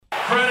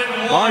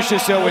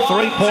Marchessault with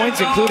 3 points,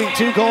 including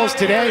 2 goals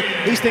today.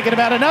 He's thinking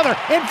about another.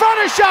 In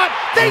front of shot.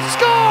 They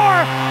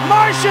score!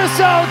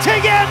 Marchessault to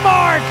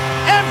Janmark.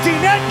 Empty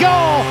net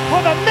goal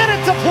with a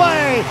minute to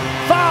play.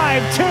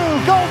 5-2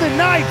 Golden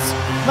Knights.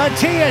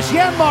 Mattias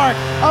Janmark,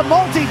 a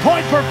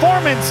multi-point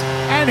performance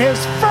and his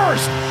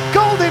first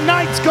Golden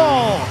Knights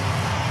goal.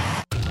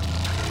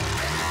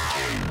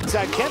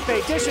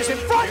 Kempe dishes in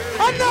front,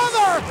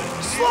 another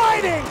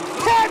sliding,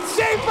 can't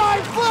save by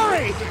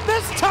Fleury,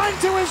 this time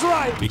to his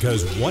right.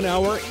 Because 1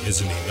 hour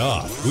isn't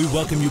enough, we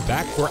welcome you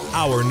back for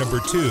hour number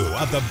 2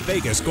 of the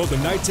Vegas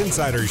Golden Knights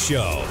Insider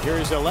Show.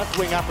 Here's a left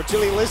wing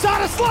opportunity,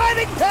 Lizotte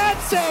sliding,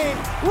 pad save,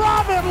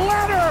 Robin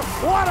Lehner,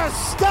 what a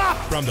stop.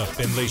 From the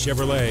Findlay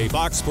Chevrolet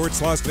Fox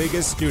Sports Las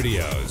Vegas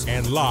studios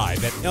and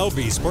live at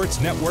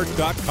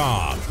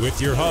lvsportsnetwork.com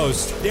with your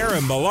hosts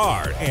Darren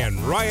Millard and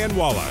Ryan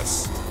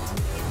Wallace.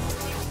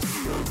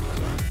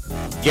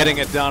 Getting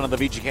it done on the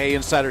VGK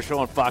Insider Show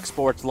on Fox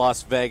Sports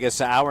Las Vegas,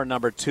 hour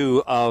number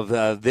 2 of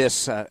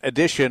this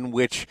edition,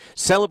 which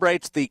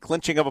celebrates the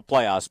clinching of a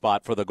playoff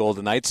spot for the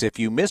Golden Knights. If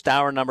you missed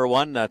hour number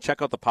 1,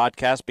 check out the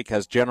podcast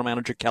because General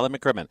Manager Kelly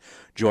McCrimmon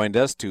joined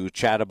us to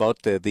chat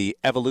about the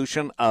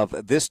evolution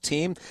of this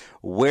team,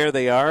 where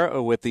they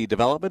are with the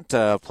development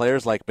of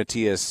players like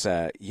Mattias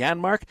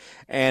Janmark,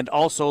 and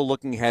also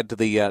looking ahead to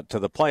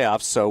the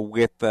playoffs. So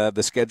with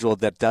the schedule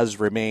that does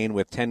remain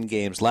with 10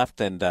 games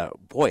left, and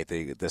boy,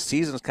 the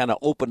season's kind of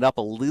opened up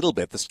a little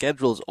bit. The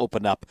schedule's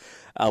opened up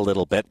a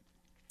little bit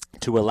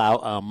to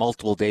allow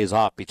multiple days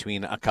off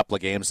between a couple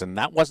of games, and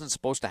that wasn't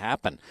supposed to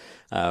happen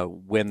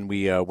when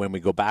we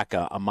go back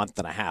a month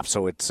and a half.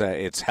 So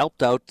it's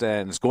helped out,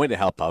 and it's going to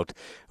help out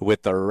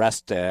with the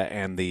rest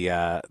and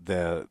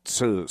the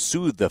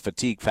soothe the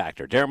fatigue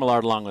factor. Darren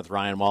Millard along with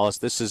Ryan Wallace.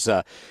 This is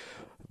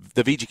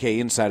the VGK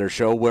Insider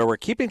Show, where we're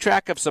keeping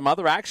track of some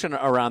other action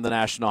around the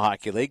National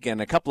Hockey League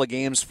and a couple of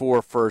games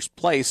for first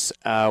place.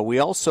 We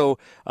also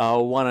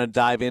want to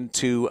dive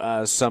into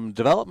some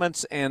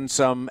developments and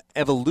some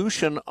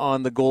evolution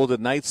on the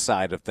Golden Knights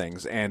side of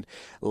things. And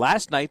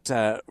last night,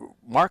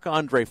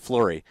 Marc-Andre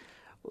Fleury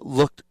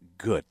looked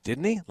good,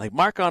 didn't he? Like,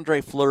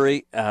 Marc-Andre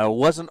Fleury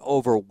wasn't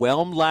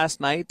overwhelmed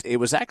last night. It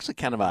was actually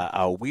kind of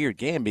a weird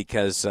game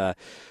because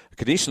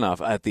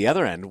Kadishinov at the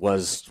other end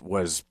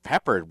was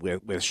peppered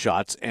with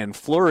shots, and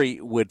Fleury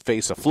would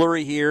face a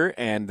flurry here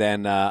and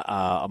then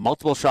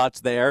multiple shots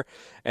there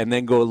and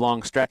then go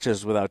long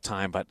stretches without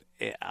time. But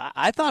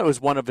I thought it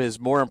was one of his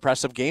more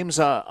impressive games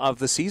of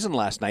the season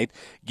last night,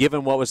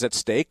 given what was at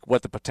stake,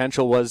 what the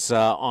potential was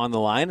on the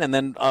line, and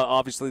then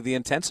obviously the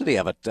intensity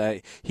of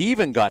it. He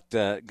even got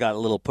a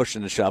little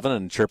pushing and shoving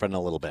and chirping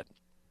a little bit.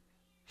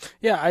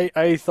 Yeah,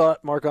 I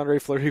thought Marc-Andre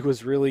Fleury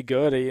was really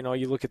good. You know,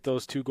 you look at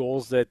those 2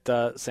 goals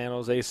that San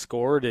Jose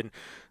scored, and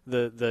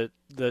the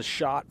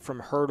shot from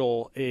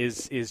Hertl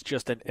is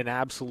just an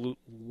absolute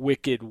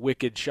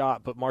wicked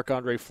shot. But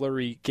Marc-Andre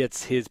Fleury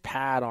gets his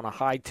pad on a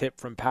high tip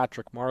from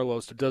Patrick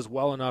Marleau, so does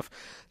well enough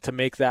to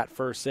make that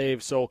first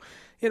save. So,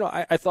 you know,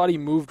 I thought he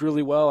moved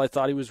really well. I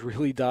thought he was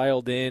really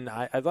dialed in.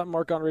 I thought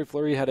Marc-Andre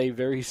Fleury had a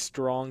very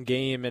strong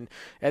game, and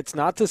it's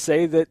not to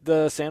say that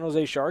the San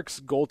Jose Sharks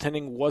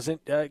goaltending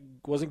wasn't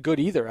good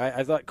either.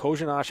 I thought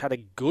Kozhinash had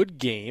a good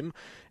game,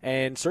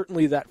 and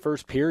certainly that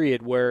first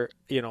period where,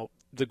 you know,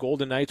 the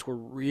Golden Knights were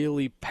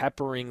really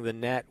peppering the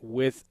net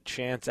with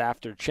chance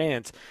after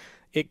chance.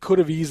 It could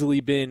have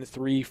easily been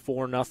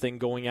 3-4-0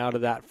 going out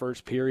of that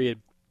first period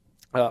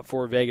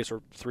for Vegas,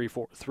 or 3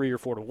 or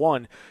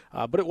 4-1,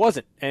 but it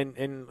wasn't, and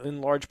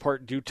in large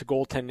part due to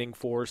goaltending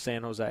for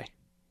San Jose.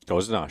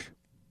 Kozhinash.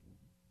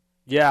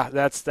 Yeah,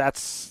 that's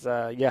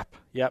yep.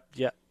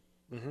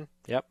 Mm-hmm.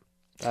 Yep.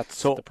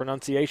 That's the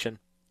pronunciation.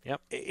 Yep.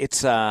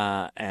 It's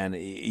and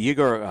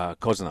Igor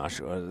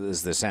Kozhinash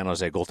is the San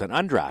Jose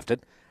goaltender,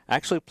 undrafted.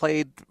 Actually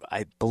played,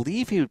 I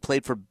believe he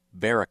played for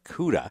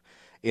Barracuda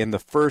in the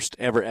first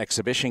ever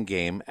exhibition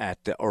game at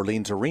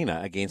Orleans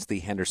Arena against the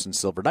Henderson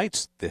Silver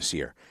Knights this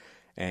year.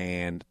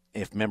 And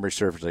if memory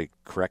serves me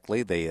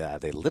correctly,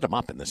 they lit him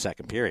up in the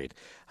second period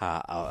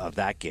of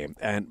that game.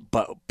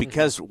 But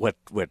because what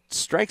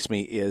strikes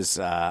me is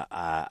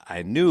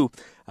I knew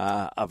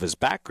of his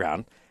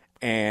background,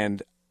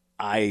 but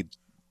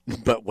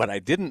what I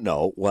didn't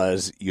know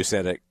was you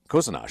said it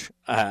Kozhinash.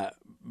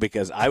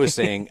 Because I was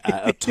saying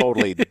a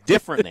totally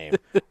different name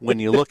when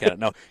you look at it.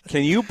 Now,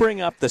 can you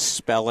bring up the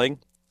spelling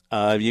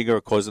of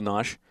Igor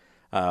Kozhinash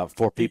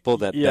for people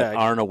that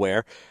aren't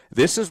aware?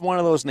 This is one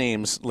of those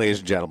names, ladies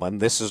and gentlemen.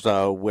 This is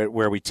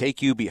where we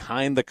take you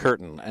behind the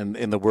curtain and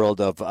in the world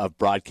of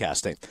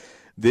broadcasting.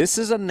 This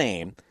is a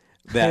name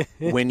that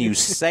when you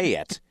say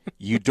it,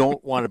 you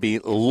don't want to be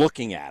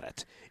looking at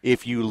it.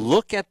 If you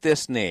look at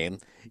this name,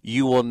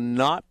 you will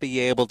not be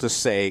able to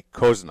say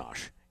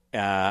Kozhinash.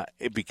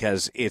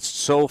 Because it's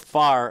so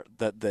far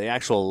that the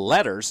actual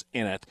letters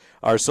in it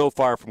are so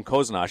far from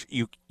Kozhinash,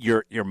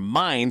 your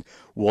mind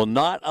will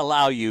not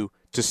allow you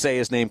to say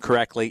his name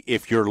correctly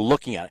if you're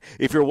looking at it.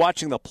 If you're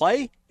watching the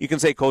play, you can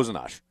say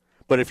Kozhinash.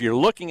 But if you're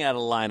looking at a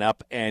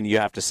lineup and you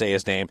have to say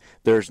his name,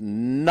 there's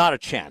not a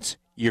chance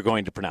you're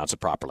going to pronounce it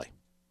properly.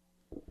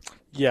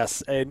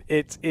 Yes, and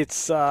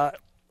it's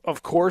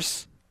of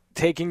course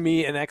taking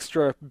me an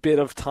extra bit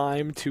of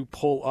time to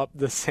pull up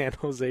the San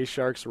Jose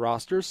Sharks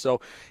roster.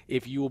 So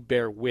if you will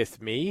bear with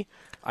me,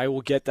 I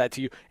will get that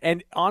to you.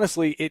 And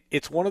honestly,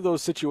 it's one of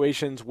those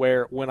situations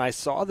where when I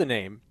saw the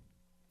name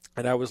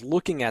and I was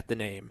looking at the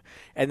name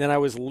and then I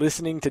was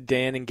listening to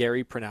Dan and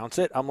Gary pronounce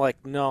it, I'm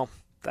like, no,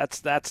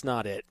 that's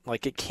not it.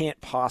 Like, it can't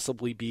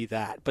possibly be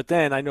that. But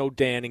then I know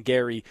Dan and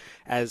Gary,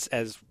 as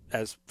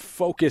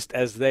focused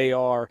as they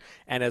are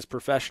and as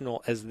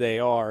professional as they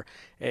are,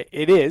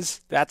 it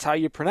is. That's how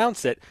you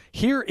pronounce it.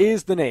 Here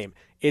is the name.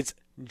 It's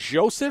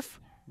Josef,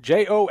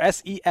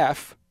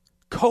 Josef,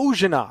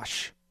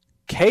 Kozhinash,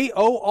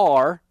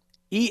 Korenar.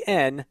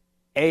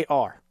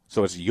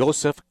 So it's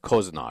Josef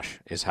Kozhinash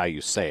is how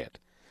you say it.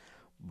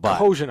 But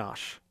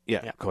Kozhinash.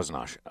 Yeah,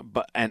 Kozhinash.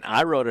 And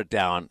I wrote it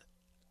down.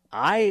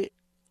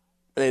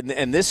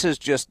 And this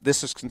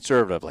is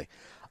conservatively.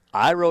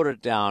 I wrote it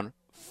down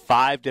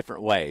 5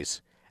 different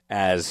ways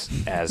as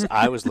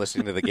I was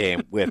listening to the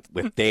game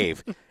with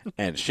Dave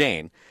and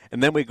Shane.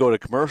 And then we go to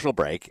commercial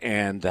break.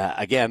 And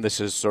again, this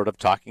is sort of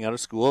talking out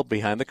of school,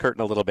 behind the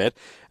curtain a little bit.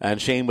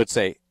 And Shane would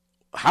say,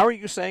 "How are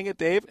you saying it,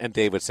 Dave?" And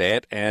Dave would say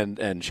it,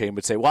 and Shane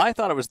would say, "Well, I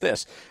thought it was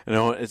this."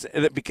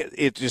 Because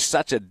it's just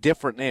such a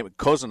different name.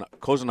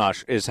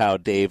 Kozhinash is how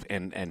Dave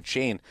and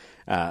Shane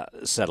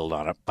settled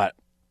on it. But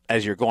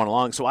as you're going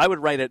along, so I would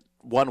write it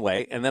one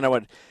way, and then I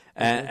would,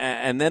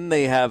 and then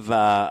they have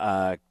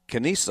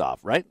Knyzhov,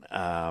 right?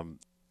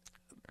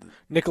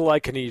 Nikolai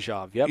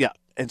Knyzhov. Yep. Yeah,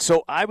 and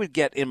so I would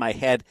get in my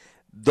head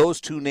those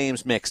two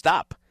names mixed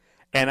up.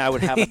 And I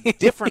would have a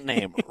different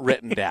name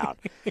written down.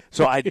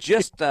 So I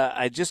just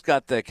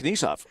got the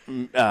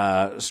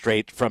Knyzhov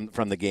straight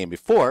from the game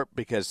before,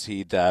 because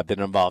he'd been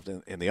involved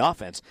in the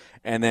offense.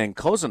 And then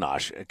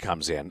Kozhinash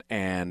comes in,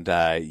 and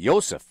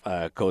Josef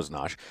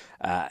Kozhinash.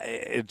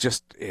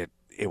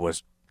 It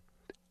was.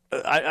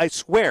 I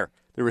swear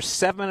there were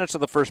 7 minutes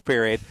of the first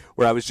period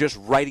where I was just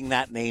writing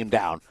that name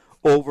down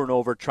over and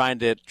over, trying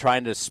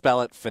to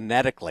spell it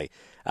phonetically.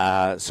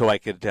 So I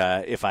could,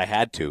 if I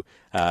had to,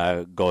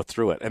 go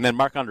through it. And then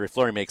Marc-Andre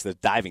Fleury makes the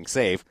diving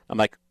save. I'm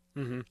like,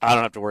 I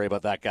don't have to worry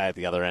about that guy at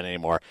the other end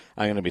anymore.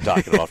 I'm going to be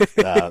talking about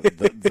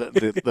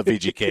the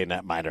VGK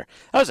netminder.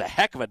 That was a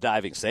heck of a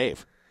diving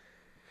save.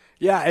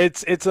 Yeah,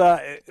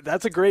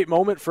 that's a great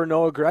moment for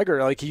Noah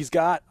Gregor. Like, he's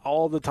got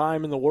all the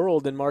time in the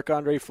world, and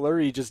Marc-Andre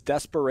Fleury, just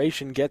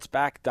desperation, gets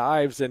back,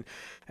 dives, and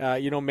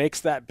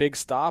makes that big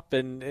stop.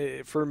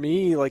 And for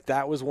me, like,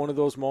 that was one of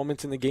those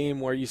moments in the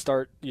game where you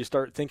start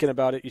thinking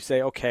about it. You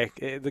say, okay,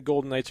 the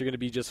Golden Knights are going to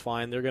be just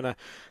fine. They're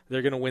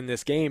gonna win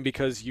this game,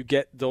 because you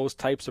get those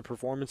types of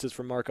performances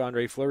from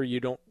Marc-Andre Fleury. You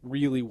don't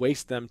really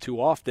waste them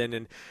too often,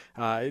 and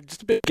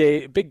just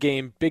a big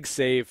game, big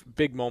save,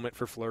 big moment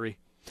for Fleury.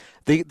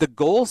 The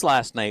goals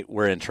last night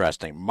were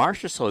interesting.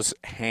 Marchessault's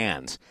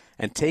hands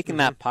and taking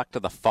that puck to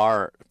the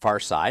far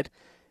side,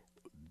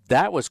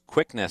 that was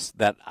quickness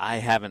that I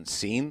haven't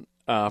seen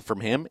from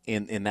him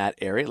in that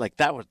area. Like,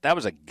 that was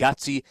a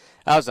gutsy,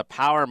 that was a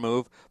power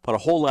move, but a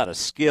whole lot of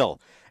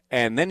skill.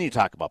 And then you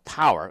talk about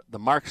power. The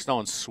Mark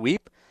Stone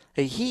sweep,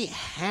 he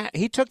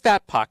took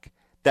that puck.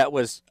 That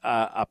was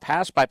a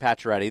pass by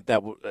Pacioretty.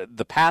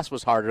 The pass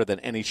was harder than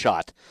any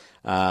shot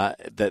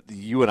that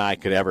you and I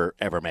could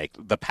ever make.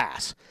 The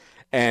pass,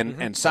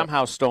 and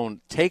somehow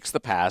Stone takes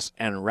the pass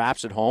and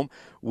wraps it home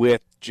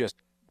with just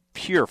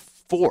pure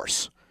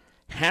force,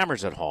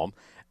 hammers it home.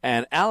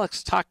 And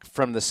Alex Tuch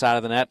from the side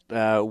of the net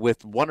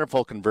with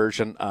wonderful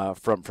conversion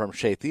from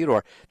Shea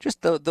Theodore.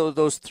 Just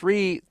those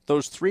three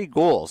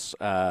goals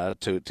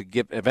to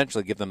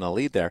eventually give them the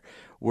lead there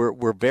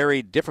were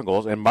very different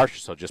goals. And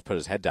Marchessault just put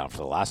his head down for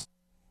the last.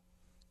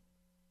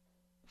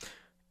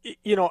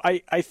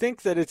 I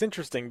think that it's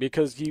interesting,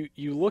 because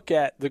you look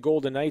at the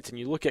Golden Knights and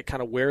you look at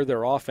kind of where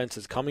their offense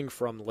is coming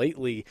from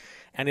lately,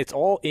 and it's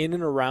all in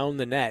and around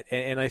the net.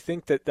 And I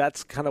think that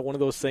that's kind of one of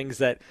those things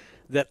that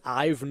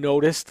I've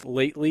noticed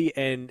lately,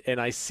 and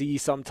I see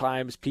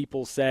sometimes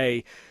people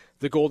say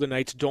the Golden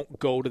Knights don't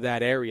go to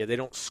that area. They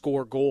don't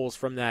score goals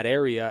from that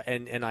area,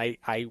 and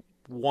I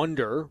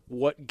wonder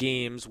what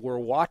games we're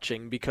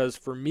watching, because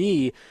for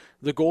me,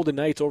 the Golden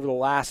Knights over the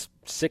last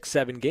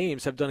 6-7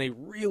 games have done a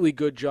really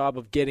good job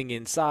of getting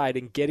inside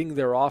and getting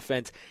their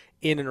offense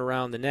in and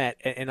around the net,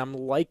 and I'm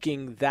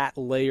liking that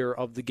layer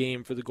of the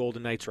game for the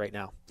Golden Knights right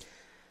now.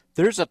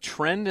 There's a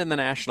trend in the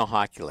National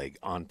Hockey League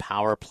on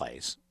power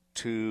plays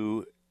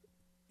to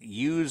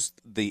use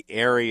the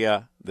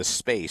area, the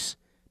space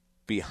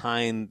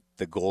behind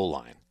the goal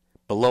line,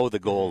 below the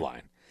goal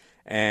line.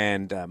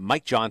 And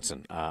Mike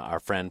Johnson, our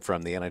friend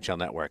from the NHL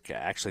Network,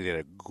 actually did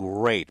a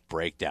great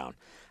breakdown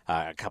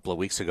a couple of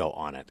weeks ago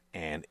on it.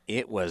 And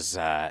it was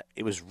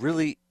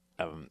really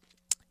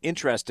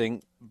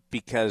interesting,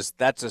 because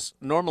that's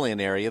normally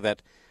an area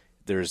that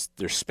there's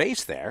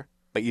space there,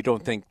 but you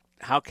don't think,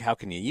 how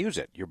can you use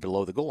it? You're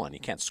below the goal line. You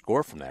can't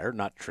score from there,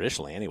 not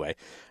traditionally anyway,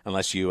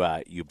 unless you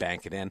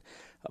bank it in.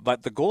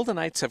 But the Golden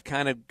Knights have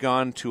kind of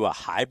gone to a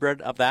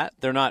hybrid of that.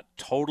 They're not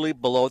totally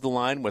below the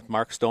line with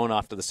Mark Stone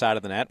off to the side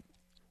of the net,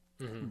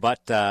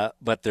 but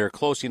they're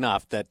close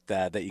enough that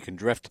that you can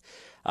drift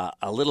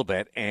a little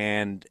bit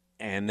and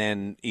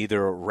then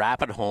either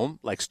wrap it home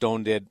like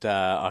Stone did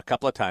a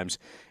couple of times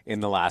in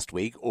the last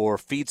week, or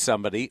feed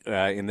somebody.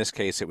 In this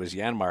case, it was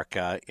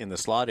Janmark in the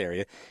slot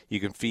area.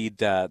 You can feed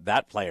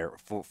that player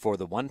for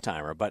the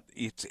one-timer. But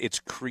it's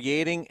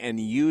creating and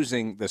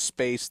using the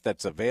space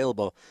that's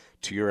available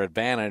to your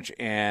advantage.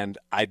 And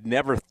I'd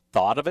never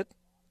thought of it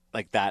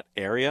like that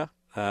area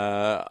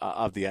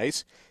of the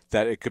ice,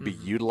 that it could be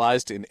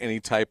utilized in any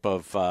type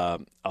of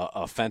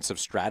offensive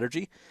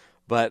strategy.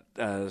 But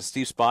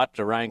Steve Spott,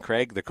 Ryan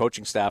Craig, the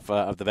coaching staff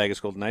of the Vegas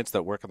Golden Knights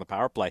that work on the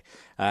power play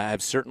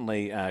have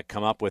certainly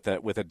come up with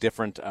a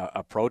different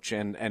approach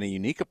and a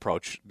unique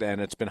approach,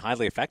 and it's been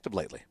highly effective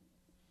lately.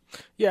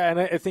 Yeah, and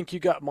I think you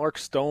got Mark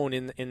Stone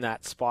in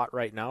that spot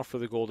right now for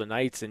the Golden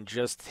Knights, and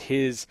just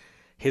his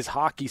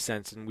hockey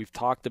sense, and we've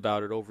talked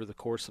about it over the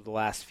course of the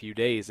last few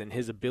days, and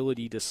his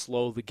ability to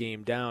slow the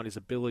game down, his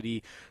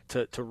ability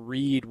to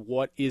read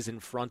what is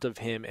in front of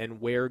him and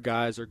where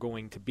guys are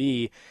going to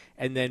be,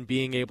 and then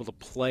being able to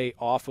play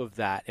off of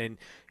that. And,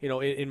 you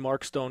know, in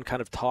Mark Stone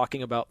kind of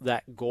talking about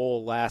that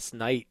goal last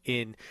night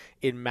in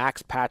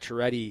Max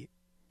Pacioretty,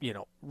 you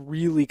know,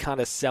 really kind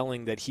of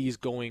selling that he's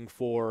going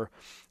for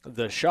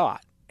the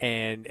shot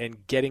and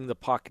getting the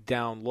puck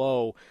down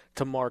low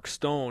to Mark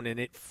Stone and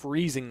it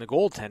freezing the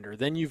goaltender.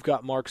 Then you've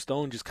got Mark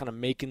Stone just kind of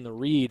making the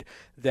read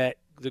that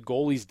the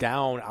goalie's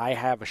down, I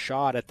have a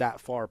shot at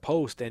that far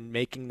post, and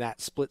making that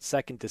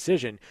split-second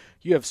decision.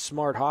 You have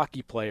smart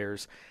hockey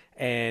players,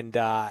 and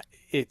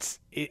it's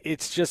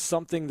just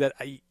something that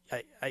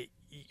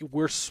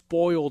we're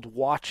spoiled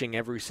watching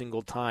every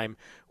single time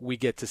we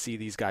get to see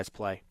these guys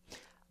play.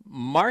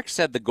 Mark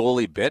said the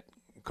goalie bit,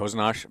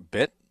 Kozanash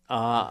bit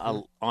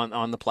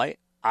on the play.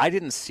 I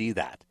didn't see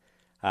that.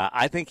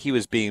 I think he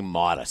was being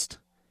modest.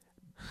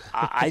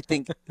 I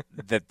think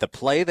that the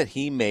play that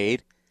he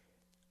made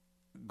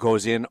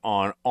goes in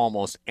on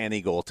almost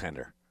any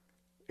goaltender.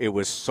 It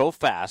was so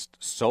fast,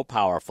 so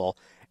powerful,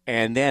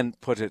 and then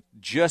put it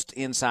just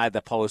inside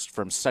the post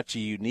from such a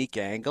unique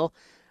angle.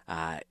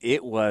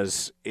 It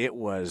was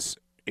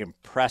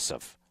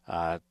impressive,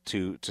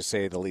 to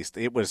say the least.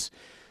 It was.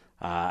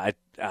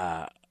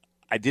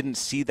 I didn't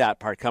see that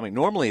part coming.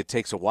 Normally it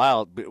takes a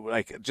while,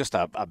 like just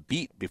a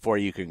beat before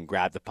you can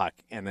grab the puck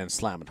and then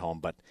slam it home.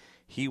 But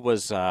he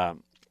was,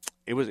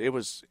 it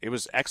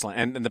was excellent.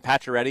 And the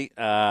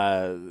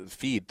Pacioretty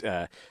feed,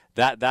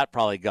 that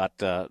probably got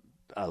a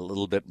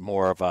little bit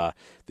more of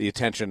the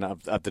attention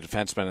of the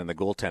defenseman and the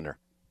goaltender.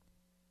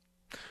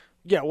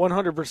 Yeah,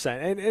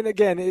 100%. And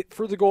again,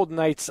 for the Golden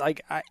Knights,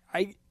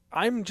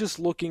 I'm just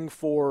looking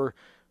for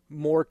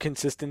more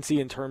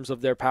consistency in terms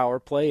of their power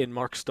play, and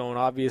Mark Stone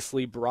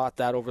obviously brought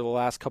that over the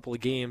last couple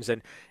of games,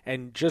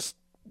 and just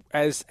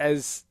as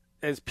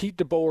Pete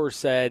DeBoer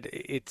said,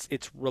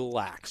 it's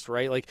relaxed,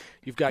 right? Like,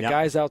 you've got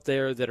guys out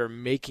there that are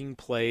making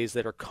plays,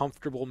 that are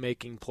comfortable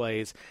making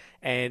plays,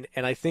 and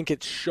I think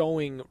it's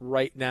showing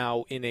right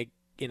now in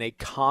a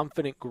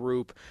confident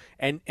group,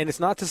 and it's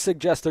not to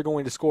suggest they're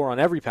going to score on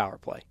every power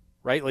play,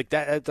 right? Like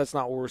that's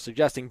not what we're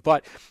suggesting,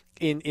 but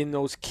in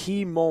those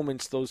key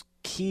moments, those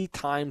key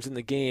times in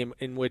the game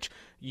in which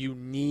you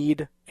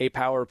need a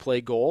power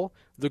play goal,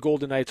 the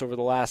Golden Knights over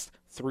the last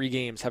 3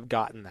 games have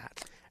gotten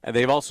that. And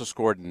they've also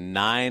scored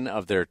 9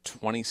 of their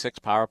 26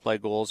 power play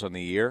goals on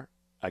the year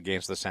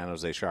against the San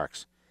Jose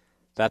Sharks.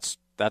 That's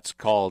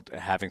called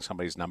having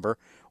somebody's number,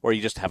 or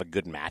you just have a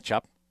good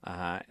matchup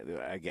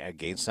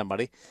against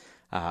somebody.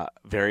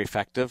 Very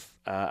effective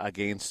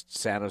against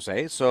San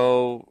Jose.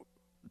 So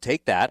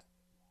take that.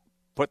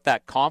 Put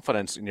that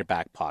confidence in your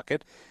back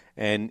pocket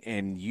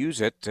and use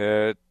it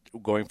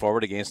going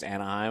forward against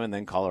Anaheim and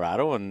then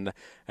Colorado and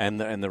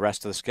the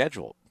rest of the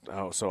schedule.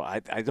 So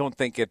I don't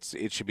think it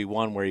should be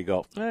one where you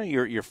go,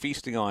 you're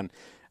feasting on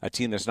a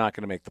team that's not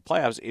going to make the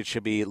playoffs. It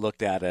should be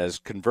looked at as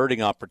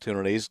converting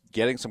opportunities,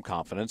 getting some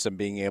confidence, and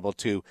being able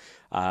to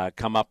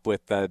come up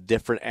with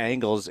different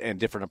angles and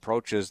different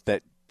approaches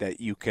that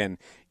you can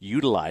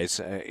utilize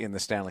in the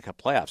Stanley Cup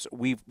playoffs.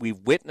 We've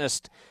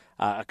witnessed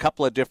a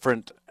couple of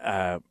different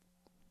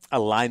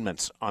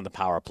alignments on the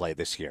power play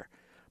this year.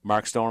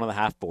 Mark Stone on the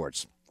half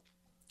boards,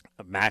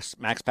 Max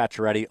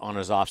Pacioretty on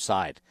his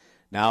offside.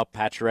 Now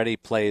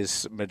Pacioretty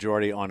plays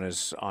majority on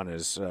his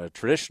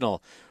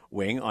traditional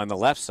wing on the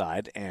left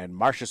side, and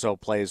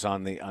Marchessault plays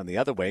on the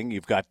other wing.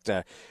 You've got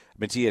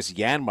Matthias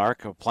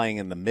Janmark playing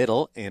in the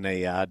middle in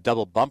a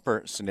double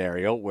bumper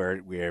scenario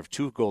where we have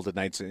 2 Golden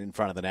Knights in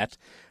front of the net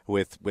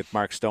with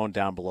Mark Stone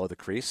down below the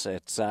crease.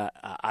 It's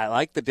I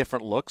like the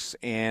different looks,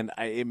 and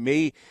it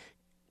may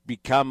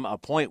become a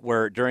point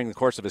where during the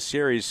course of a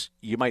series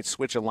you might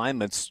switch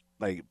alignments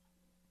like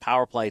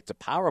power play to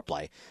power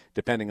play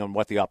depending on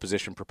what the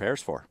opposition prepares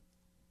for.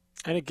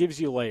 And it gives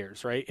you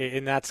layers, right?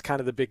 And that's kind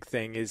of the big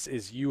thing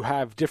is you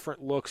have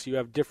different looks, you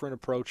have different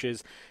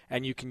approaches,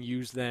 and you can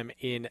use them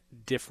in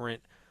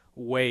different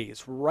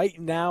ways. Right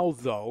now,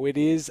 though, it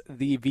is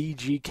the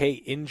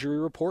VGK injury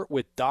report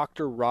with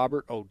Dr.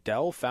 Robert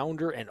O'Dell,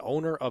 founder and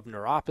owner of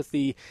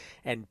Neuropathy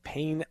and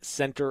Pain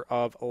Center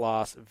of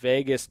Las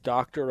Vegas.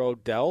 Dr.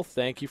 O'Dell,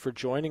 thank you for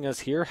joining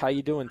us here. How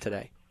you doing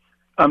today?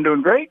 I'm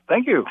doing great.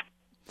 Thank you.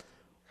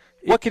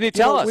 What can you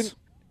tell us?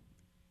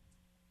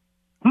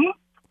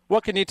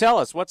 What can you tell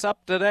us? What's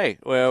up today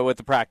with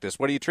the practice?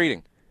 What are you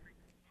treating?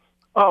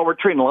 Oh, we're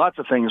treating lots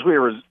of things. We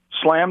were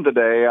slammed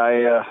today.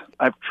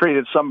 I've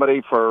treated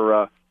somebody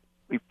for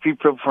we treat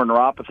people for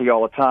neuropathy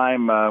all the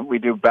time. We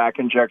do back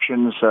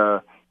injections.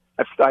 I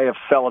have a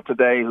fella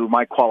today who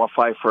might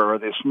qualify for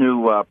this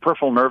new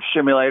peripheral nerve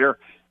stimulator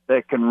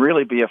that can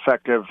really be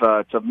effective.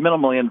 It's a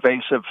minimally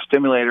invasive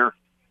stimulator.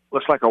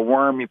 Looks like a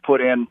worm you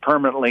put in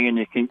permanently, and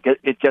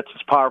it gets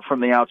its power from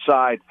the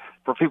outside.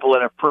 For people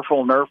that have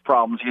peripheral nerve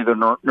problems, either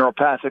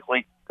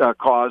neuropathically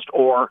caused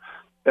or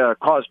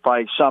caused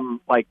by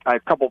like a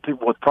couple of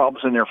people with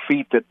problems in their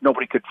feet that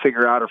nobody could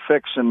figure out or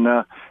fix, and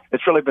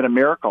it's really been a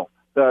miracle.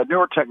 The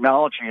newer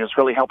technology is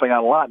really helping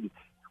out a lot. And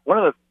one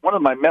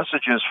of my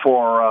messages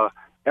for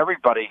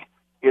everybody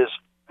is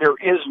there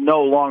is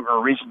no longer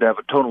a reason to have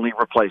a total knee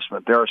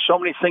replacement. There are so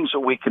many things that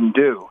we can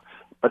do.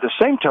 By the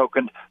same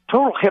token,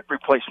 total hip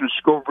replacements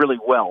go really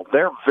well.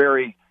 They're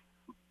very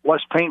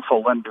less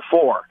painful than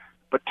before.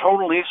 But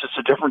total knees, it's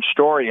a different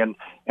story. And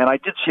I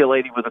did see a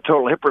lady with a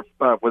total hip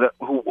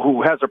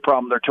who has a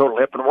problem with their total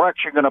hip, and we're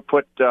actually going to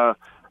put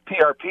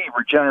PRP,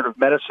 regenerative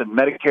medicine.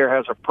 Medicare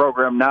has a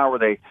program now where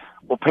they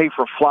will pay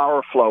for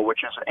Flower Flow,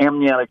 which is an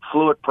amniotic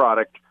fluid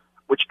product,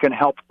 which can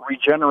help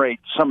regenerate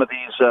some of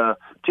these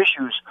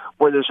tissues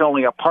where there's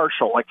only a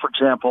partial, like, for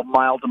example,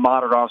 mild to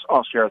moderate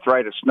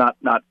osteoarthritis, not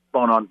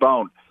bone on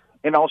bone.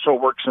 It also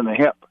works in the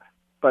hip.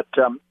 But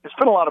it's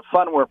been a lot of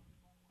fun where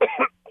a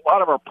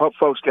lot of our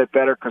folks get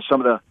better because some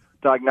of the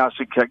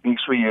diagnostic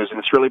techniques we use, and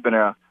it's really been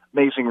an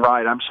amazing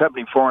ride. I'm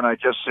 74, and I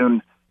just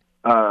soon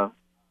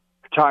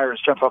retire and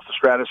jump off the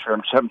stratosphere.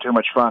 I'm just having too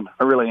much fun.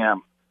 I really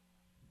am.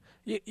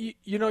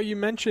 You know, you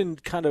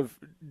mentioned kind of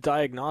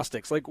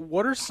diagnostics. Like,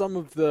 what are some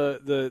of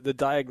the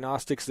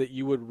diagnostics that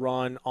you would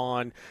run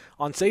on,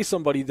 say,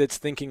 somebody that's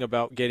thinking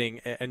about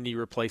getting a knee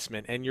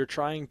replacement, and you're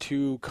trying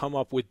to come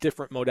up with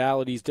different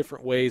modalities,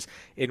 different ways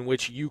in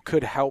which you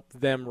could help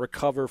them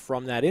recover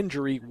from that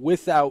injury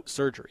without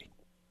surgery?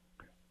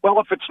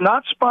 Well, if it's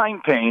not spine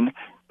pain,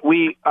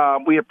 we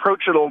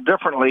approach it a little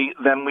differently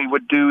than we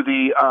would do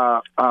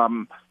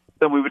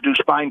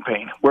spine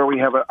pain, where we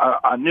have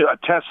a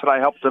test that I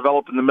helped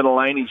develop in the middle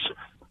 90s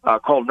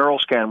called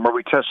NeuralScan, where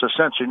we test the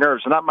sensory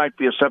nerves, and that might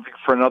be a subject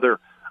for another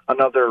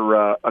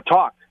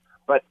talk.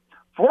 But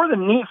for the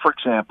knee, for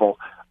example,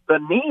 the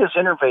knee is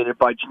innervated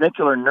by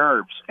genicular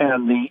nerves,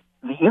 and the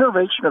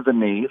innervation of the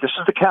knee, this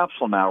is the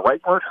capsule now,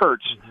 right where it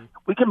hurts,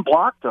 we can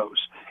block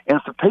those. And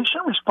if the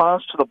patient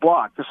responds to the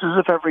block, this is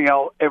if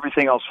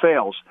everything else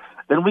fails,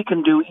 then we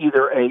can do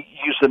either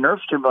use the nerve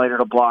stimulator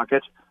to block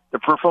it, the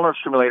peripheral nerve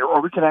stimulator,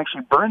 or we can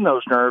actually burn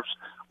those nerves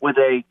with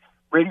a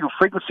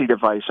radiofrequency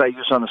device I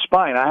use on the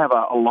spine. I have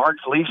a large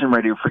lesion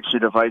radiofrequency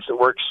device that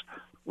works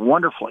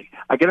wonderfully.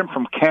 I get them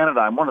from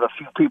Canada. I'm one of the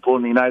few people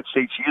in the United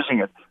States using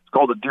it. It's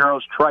called the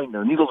Diros Triton.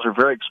 The needles are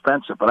very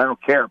expensive, but I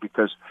don't care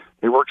because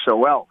they work so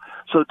well.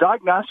 So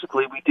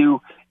diagnostically, we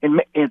do, in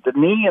the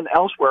knee and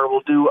elsewhere,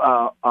 we'll do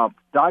a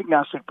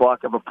diagnostic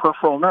block of a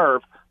peripheral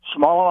nerve,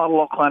 small amount of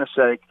local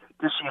anesthetic,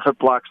 to see if it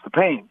blocks the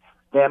pain.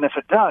 Then if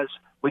it does,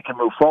 we can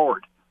move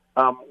forward.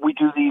 We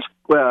do these.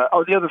 The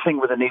other thing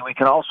with the knee, we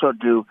can also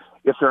do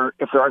if their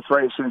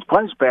arthritis and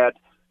spine is bad.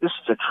 This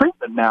is a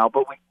treatment now,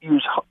 but we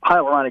use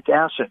hyaluronic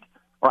acid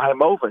or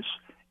Hymovus,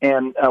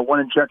 and one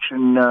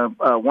injection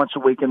once a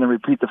week, and then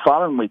repeat the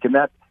following week, and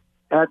that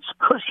adds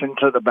cushion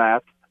to the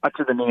back,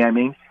 to the knee. I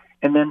mean,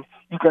 and then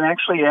you can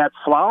actually add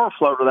Flower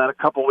Flow to that a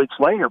couple of weeks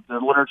later. The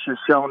literature has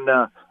shown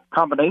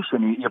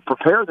combination. You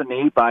prepare the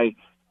knee by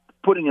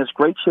putting as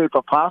great shape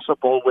as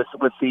possible with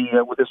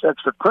this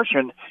extra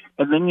cushion,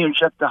 and then you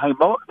inject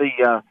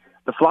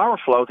the Flower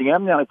Flow, the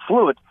amniotic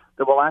fluid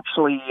that will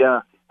actually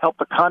help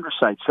the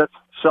chondrocytes. That's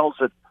cells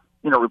that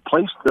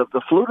replace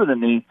the fluid of the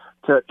knee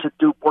to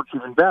do work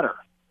even better.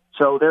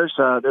 So there's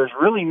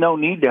really no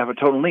need to have a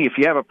total knee. If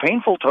you have a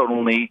painful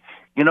total knee,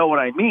 you know what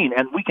I mean,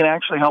 and we can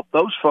actually help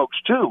those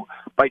folks too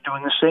by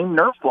doing the same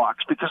nerve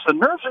blocks, because the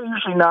nerves are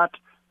usually not.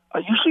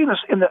 You see this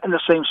in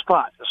the same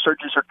spot. The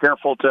surgeons are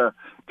careful to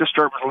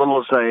disturb as little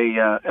as they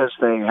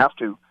have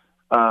to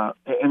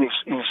in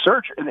these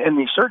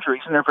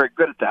surgeries, and they're very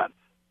good at that.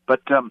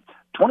 But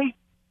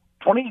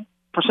 20%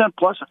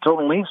 plus of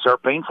total knees are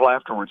painful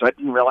afterwards. I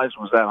didn't realize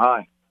it was that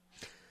high.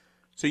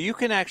 So you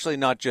can actually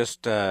not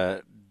just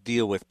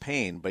deal with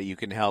pain, but you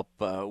can help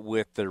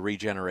with the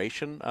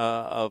regeneration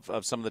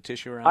of some of the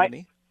tissue around the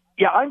knee?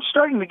 Yeah, I'm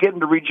starting to get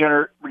into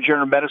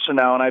regenerative medicine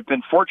now, and I've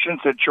been fortunate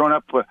to join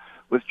up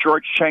with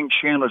George Cheng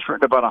Shin, who's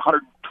written about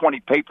 120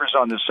 papers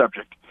on this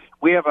subject.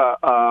 We have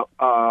a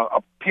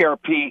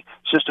PRP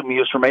system we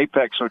use from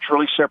Apex, which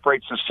really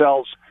separates the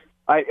cells.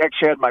 I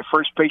actually had my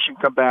first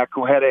patient come back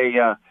who had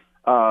a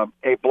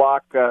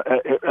block.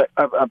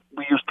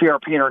 We used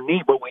PRP in her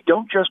knee, but we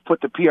don't just put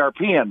the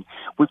PRP in.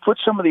 We put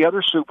some of the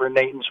other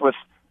supernatants with,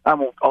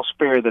 I'll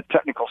spare you the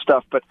technical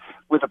stuff, but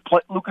with a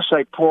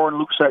leukocyte-poor and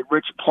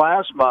leukocyte-rich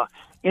plasma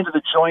into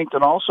the joint,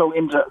 and also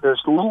into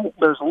there's little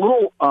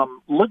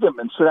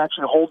ligaments that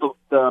actually hold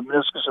the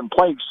meniscus in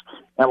place.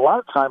 And a lot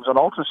of times on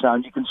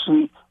ultrasound, you can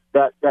see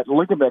that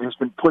ligament has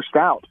been pushed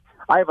out.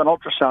 I have an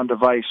ultrasound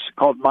device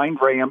called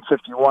Mindray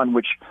M51,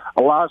 which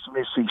allows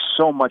me to see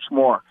so much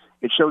more.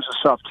 It shows the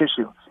soft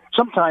tissue.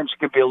 Sometimes it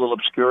can be a little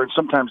obscure, and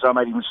sometimes I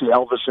might even see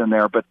Elvis in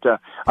there. But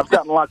I've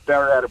gotten a lot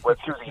better at it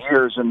through the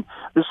years. And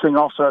this thing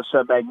also has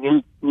a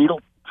magnetic needle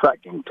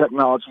tracking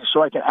technology,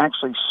 so I can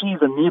actually see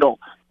the needle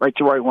right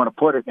to where I want to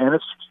put it. And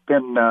it's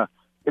been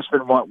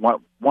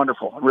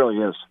wonderful. It really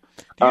is.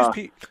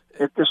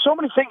 There's so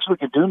many things we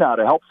can do now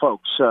to help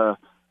folks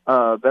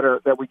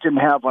that we didn't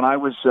have when I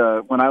was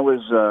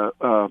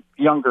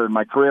younger in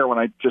my career, when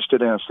I just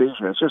did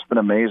anesthesia. It's just been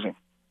amazing.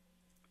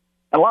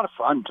 And a lot of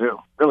fun too.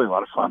 Really a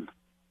lot of fun.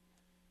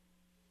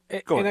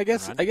 And I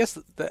guess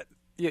that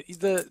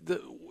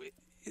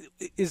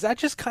is that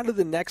just kind of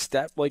the next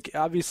step? Like,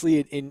 obviously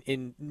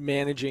in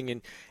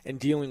managing and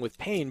dealing with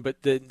pain,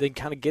 but then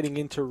kind of getting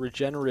into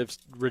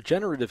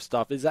regenerative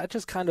stuff. Is that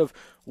just kind of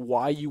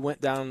why you went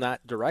down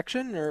that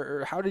direction,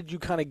 or how did you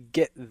kind of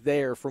get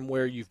there from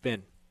where you've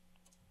been?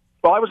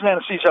 Well, I was an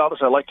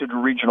anesthesiologist. I liked to do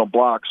regional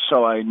blocks,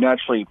 so I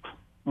naturally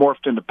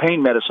morphed into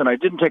pain medicine. I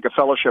didn't take a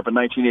fellowship in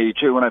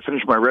 1982 when I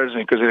finished my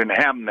residency because they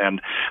didn't have them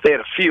then. They had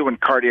a few in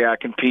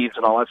cardiac and peds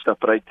and all that stuff,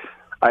 but I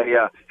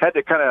had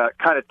to kind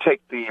of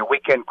take the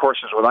weekend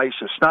courses with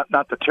ISIS, not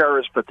the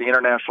terrorists, but the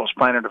International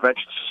Spine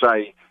Intervention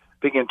Society,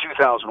 beginning in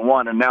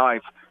 2001, and now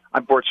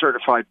I'm board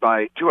certified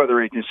by two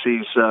other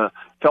agencies,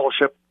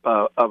 Fellowship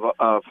of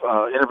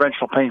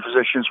Interventional Pain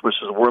Physicians, which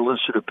is the World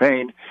Institute of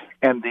Pain,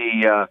 and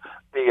the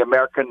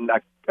American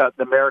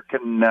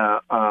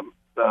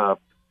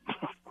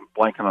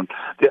blanking on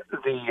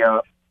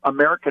the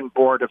American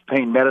Board of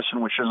Pain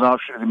Medicine, which is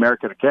also the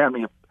American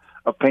Academy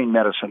of Pain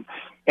Medicine,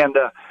 and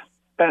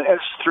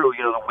it's through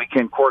the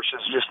weekend courses,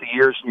 just the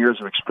years and years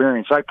of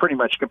experience. I pretty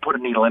much can put a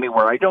needle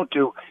anywhere. I don't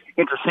do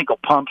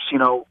intrathecal pumps,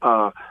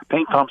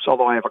 pain pumps,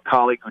 although I have a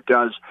colleague who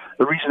does.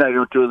 The reason I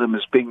don't do them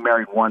is being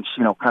married once,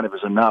 kind of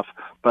is enough.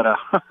 But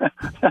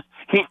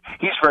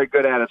he's very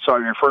good at it, so I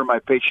refer my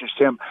patients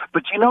to him.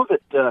 But you know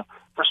that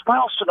for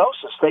spinal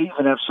stenosis, they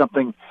even have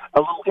a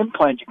little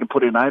implant you can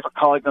put in. I have a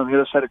colleague on the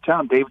other side of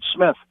town, David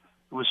Smith,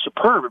 who was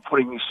superb at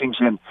putting these things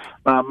in.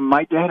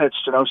 My dad had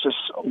stenosis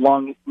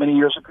many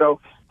years ago.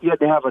 He had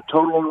to have a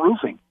total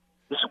roofing.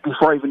 This is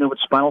before I even knew what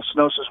spinal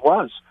stenosis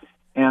was,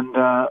 and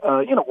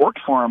it worked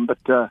for him. But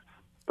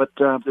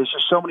there's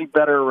just so many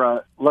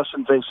better, less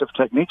invasive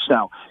techniques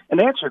now.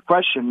 And to answer your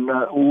question,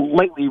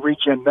 lately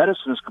regen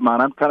medicine has come on.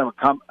 I'm kind of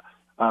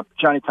a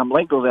Johnny come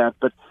late to that,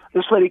 but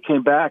this lady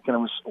came back and it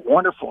was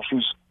wonderful.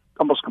 She's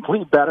almost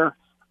completely better.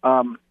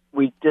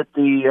 We did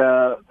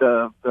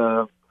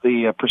the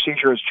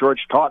procedure as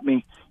George taught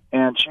me,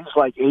 and she's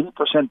like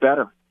 80%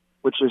 better,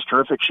 which is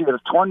terrific. She had a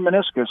torn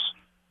meniscus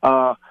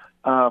from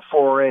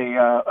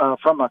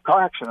a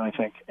car accident, I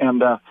think.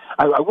 And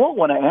I will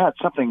want to add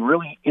something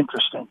really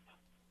interesting.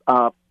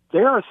 They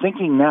are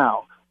thinking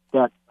now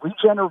that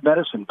regenerative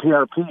medicine,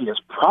 PRP, is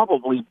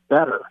probably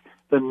better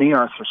than knee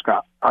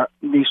arthroscope,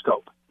 knee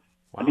scope.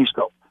 Wow. Knee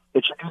scope.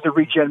 That you do the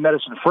regen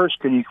medicine first,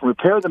 and you can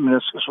repair the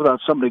meniscus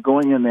without somebody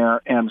going in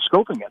there and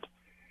scoping it.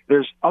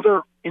 There's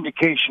other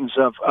indications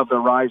of the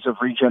rise of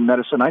regen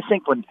medicine. I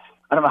think I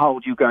don't know how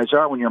old you guys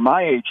are, when you're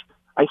my age,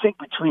 I think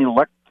between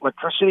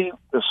electricity,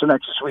 the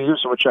Synexus we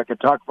use, which I could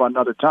talk about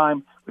another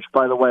time, which,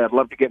 by the way, I'd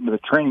love to get into the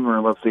training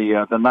room of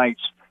the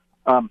Knights.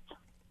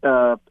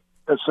 The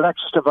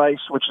Synexus device,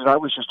 which I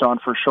was just on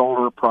for a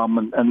shoulder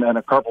problem and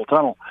a carpal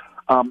tunnel,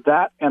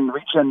 that and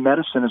regen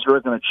medicine is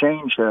really going to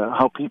change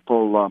how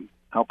people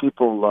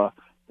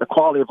the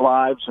quality of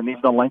lives and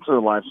even the length of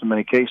their lives in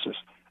many cases.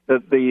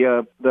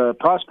 The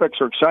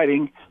prospects are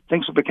exciting.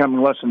 Things are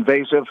becoming less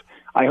invasive.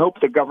 I hope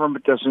the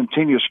government doesn't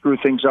continue to screw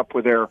things up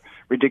with their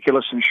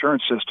ridiculous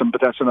insurance system,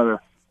 but that's another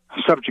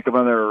subject of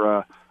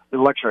another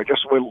lecture. I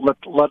just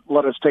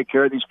let us take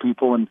care of these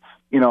people, and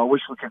I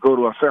wish we could go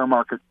to a fair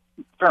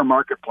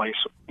marketplace.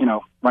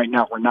 Right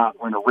now we're not.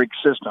 We're in a rigged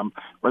system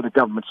where the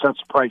government sets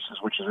prices,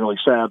 which is really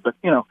sad. But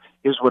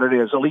is what it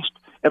is. At least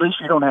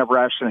you don't have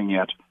rationing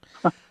yet.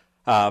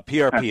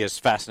 PRP is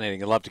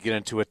fascinating. I'd love to get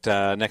into it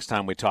next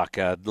time we talk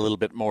a little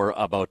bit more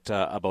about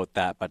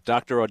that. But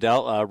Dr.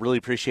 O'Dell, really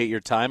appreciate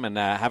your time, and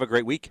have a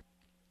great week.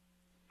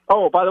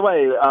 Oh, by the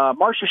way,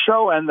 Marcia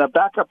Show and the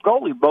backup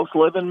goalie both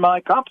live in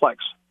my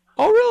complex.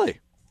 Oh, really?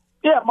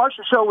 Yeah,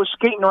 Marcia Show was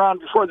skating around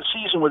before the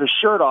season with his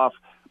shirt off,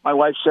 my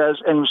wife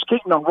says, and he was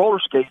skating on roller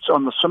skates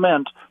on the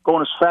cement,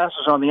 going as fast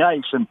as on the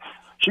ice, and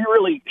she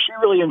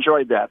really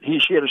enjoyed that.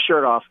 She had his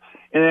shirt off.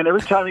 And then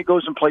every time he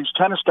goes and plays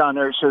tennis down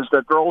there, he says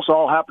the girls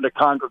all happen to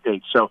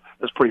congregate. So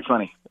it's pretty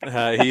funny.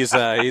 He's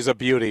a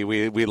beauty.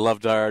 We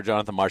loved our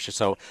Jonathan Marcia.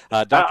 So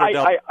Dr.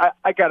 O'Dell,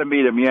 I got to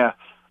meet him. Yeah,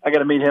 I got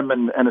to meet him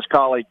and his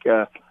colleague.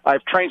 I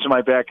have trains in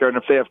my backyard,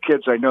 and if they have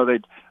kids, I know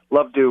they'd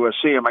love to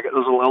see them. I got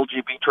those little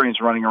LGB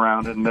trains running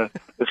around, and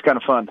it's kind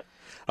of fun.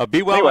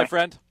 Be well, Anyway. my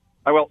friend.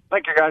 I will.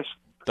 Thank you, guys.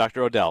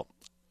 Dr. Odell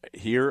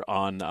here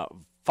on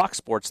Fox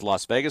Sports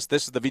Las Vegas.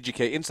 This is the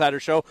VGK Insider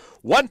Show.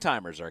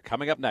 One-timers are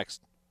coming up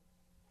next.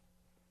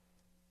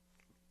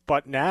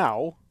 But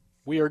now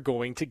we are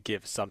going to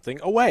give something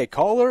away.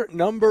 Caller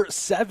number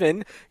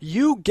 7,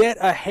 you get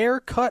a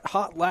haircut,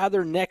 hot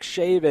lather, neck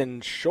shave,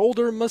 and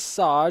shoulder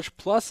massage,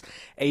 plus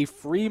a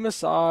free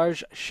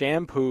massage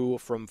shampoo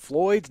from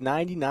Floyd's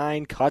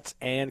 99 Cuts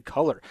and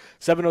Color.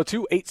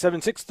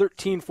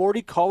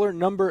 702-876-1340. Caller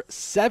number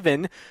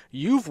 7,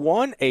 you've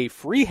won a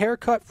free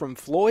haircut from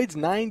Floyd's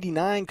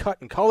 99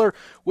 Cut and Color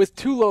with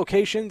 2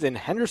 locations in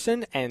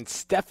Henderson and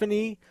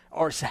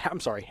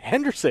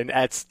Henderson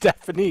at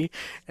Stephanie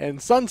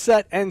and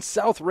Sunset and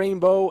South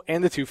Rainbow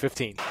and the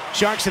 215.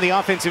 Sharks in the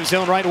offensive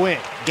zone right wing.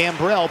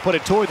 Gambrell put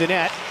it toward the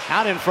net.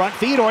 Out in front,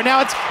 Theodore.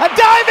 Now it's a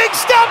diving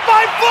step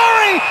by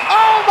Fleury.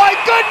 Oh, my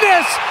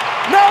goodness.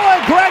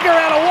 Noah Gregor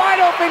at a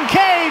wide-open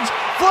cage.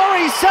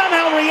 Fleury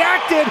somehow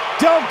reacted,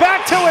 dove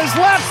back to his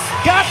left,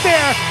 got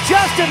there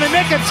just in the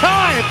nick of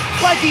time,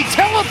 like he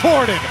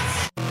teleported.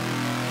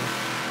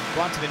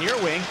 Brought to the near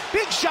wing.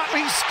 Big shot,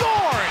 he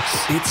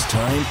scores! It's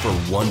time for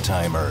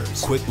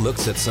one-timers. Quick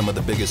looks at some of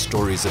the biggest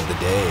stories of the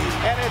day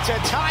And it's a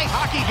tie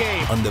hockey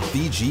game. on the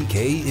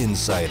VGK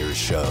Insider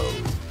Show.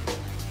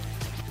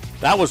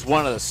 That was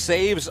one of the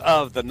saves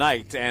of the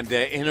night. And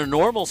in a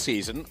normal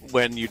season,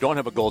 when you don't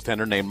have a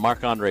goaltender named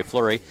Marc-Andre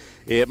Fleury,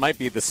 it might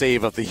be the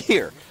save of the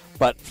year.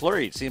 But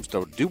Fleury seems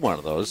to do one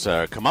of those,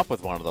 come up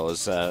with one of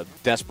those.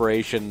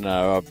 Desperation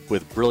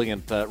with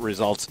brilliant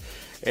results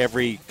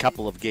every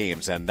couple of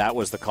games. And that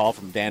was the call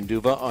from Dan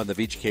Duva on the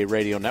VGK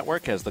Radio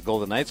Network as the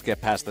Golden Knights get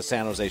past the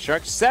San Jose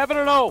Sharks.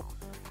 7-0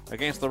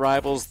 against the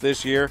rivals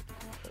this year.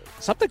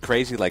 Something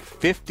crazy like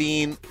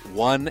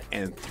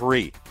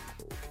 15-1-3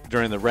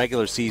 during the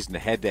regular season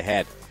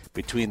head-to-head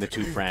between the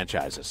two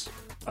franchises.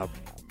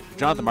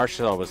 Jonathan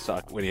Marchessault was,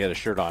 when he had a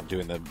shirt on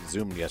doing the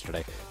Zoom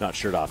yesterday, not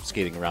shirt off,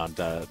 skating around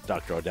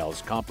Dr.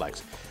 Odell's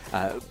complex,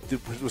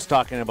 was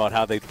talking about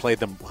how they played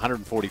them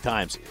 140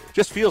 times.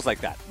 Just feels like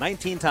that.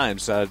 19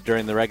 times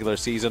during the regular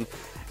season,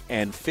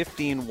 and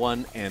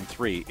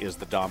 15-1-3 is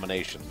the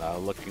domination.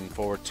 Looking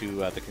forward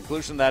to the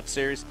conclusion of that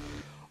series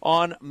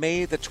on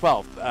May the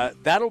 12th.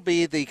 That'll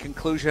be the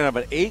conclusion of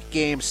an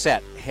 8-game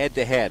set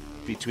head-to-head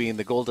between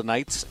the Golden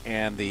Knights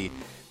and the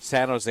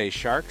San Jose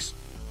Sharks.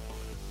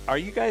 Are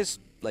you guys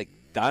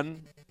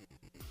done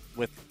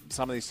with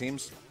some of these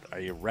teams? Are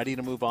you ready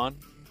to move on?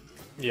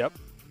 Yep.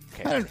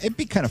 Okay. It'd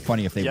be kind of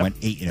funny if they went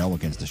 8-0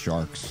 against the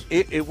Sharks.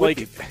 It would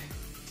be.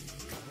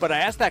 But I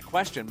asked that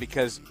question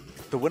because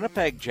the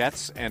Winnipeg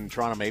Jets and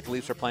Toronto Maple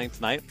Leafs are playing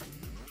tonight,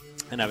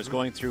 and I was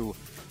going through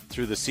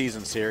the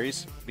season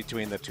series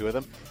between the two of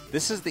them.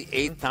 This is the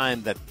 8th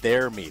time that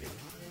they're meeting,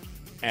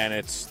 and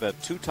it's the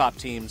two top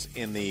teams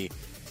in the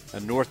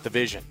North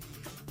Division.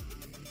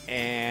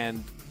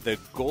 And the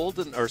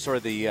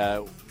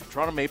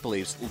Toronto Maple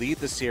Leafs lead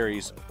the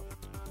series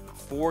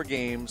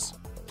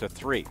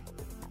 4-3.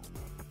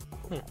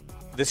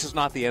 This is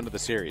not the end of the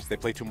series. They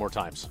play 2 more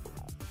times.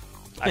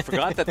 I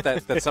forgot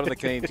that some of the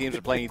Canadian teams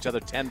are playing each other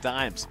 10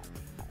 times.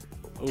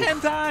 Oof.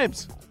 10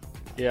 times!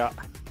 Yeah.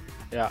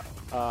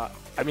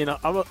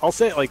 I'll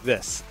say it like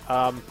this.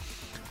 I'm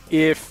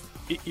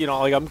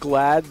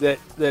glad that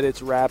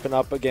it's wrapping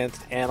up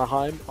against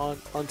Anaheim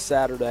on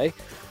Saturday.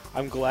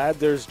 I'm glad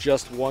there's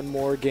just one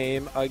more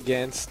game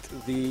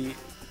against the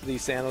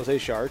San Jose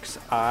Sharks.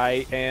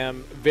 I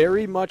am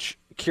very much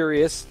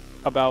curious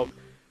about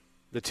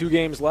the 2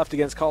 games left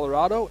against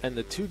Colorado and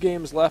the 2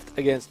 games left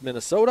against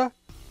Minnesota.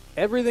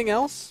 Everything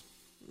else,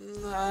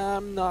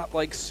 I'm not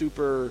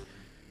super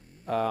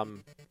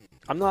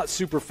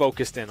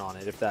focused in on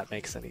it, if that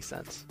makes any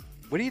sense.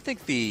 What do you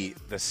think the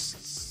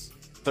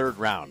third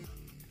round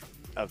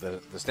of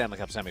the Stanley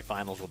Cup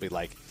semifinals will be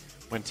like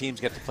when teams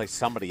get to play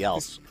somebody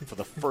else for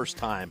the first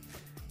time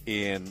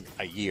in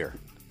a year?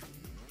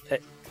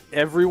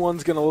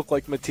 Everyone's going to look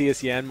like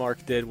Matthias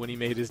Janmark did when he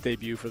made his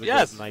debut for the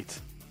Golden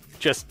Knights.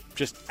 Just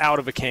out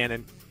of a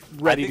cannon,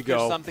 ready to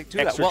go, something to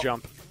extra that.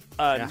 jump.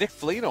 Nick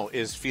Foligno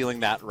is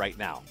feeling that right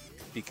now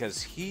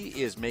because he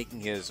is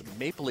making his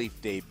Maple Leaf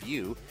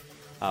debut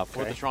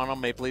for the Toronto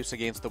Maple Leafs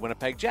against the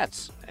Winnipeg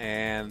Jets.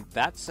 And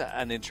that's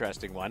an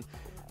interesting one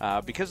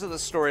because of the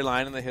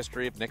storyline and the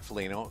history of Nick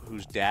Foligno,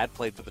 whose dad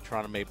played for the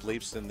Toronto Maple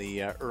Leafs in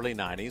the early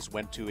 90s,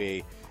 went to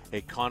a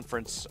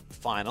conference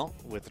final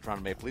with the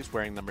Toronto Maple Leafs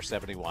wearing number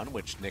 71,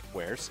 which Nick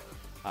wears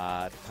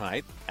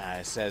tonight.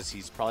 Says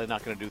he's probably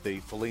not going to do the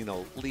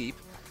Foligno leap,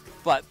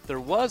 but there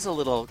was a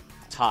little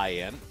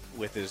tie-in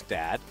with his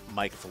dad,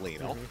 Mike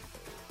Foligno.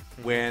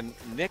 Mm-hmm. When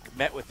Nick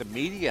met with the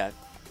media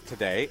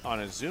today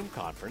on a Zoom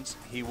conference,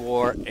 he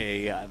wore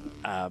a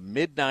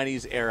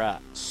mid-90s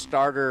era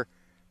starter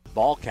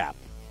ball cap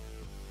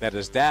that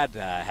his dad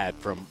had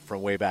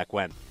from way back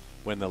when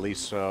the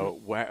Leafs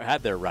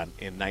had their run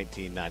in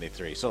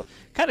 1993. So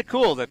kind of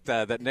cool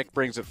that Nick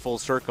brings it full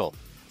circle,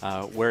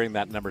 wearing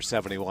that number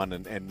 71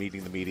 and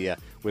meeting the media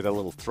with a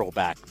little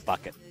throwback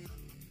bucket.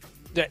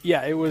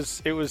 Yeah, it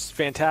was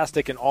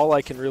fantastic, and all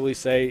I can really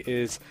say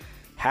is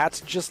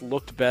hats just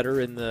looked better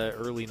in the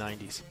early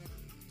 90s.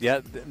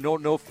 Yeah,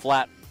 no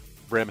flat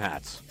brim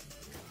hats.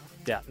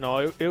 Yeah,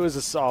 no, it was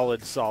a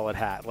solid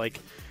hat. Like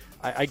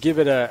I give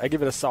it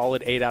a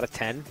solid 8 out of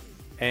 10.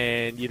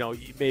 And,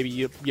 maybe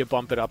you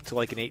bump it up to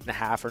like an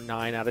 8.5 or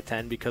 9 out of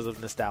 10 because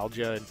of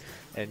nostalgia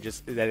and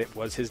just that it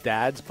was his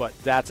dad's. But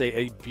that's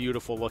a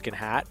beautiful looking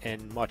hat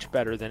and much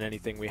better than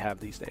anything we have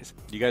these days.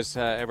 You guys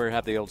ever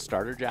have the old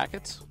starter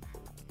jackets?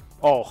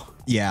 Oh,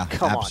 yeah,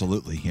 come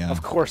absolutely. On. Yeah,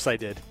 of course I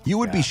did. You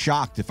would be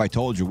shocked if I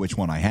told you which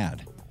one I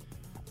had.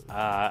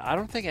 I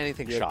don't think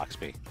anything shocks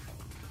me.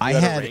 I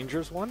had a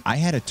Rangers one. I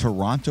had a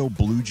Toronto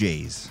Blue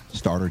Jays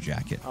starter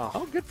jacket.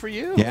 Oh, good for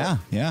you. Yeah.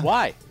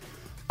 Why?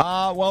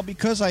 Well,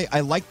 because I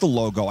like the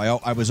logo.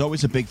 I was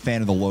always a big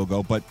fan of the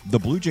logo, but the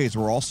Blue Jays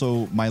were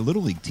also my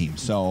Little League team,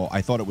 so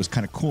I thought it was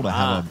kind of cool to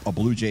have a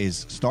Blue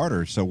Jays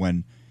starter. So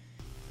when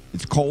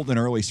it's cold in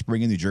early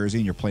spring in New Jersey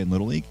and you're playing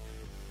Little League,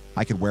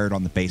 I could wear it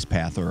on the base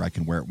path, or I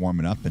can wear it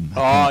warming up. And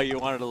you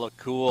wanted to look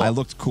cool. I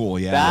looked cool,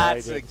 yeah.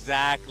 That's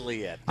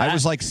exactly it. I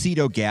was like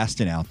Cito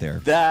Gaston out there.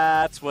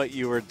 That's what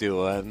you were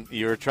doing.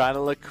 You were trying to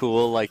look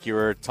cool, like you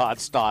were Todd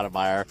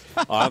Stoudemire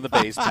on the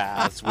base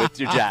paths with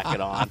your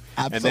jacket on.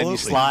 Absolutely.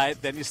 And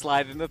then you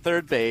slide into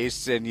third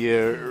base, and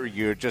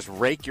you just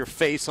rake your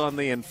face on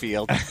the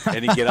infield,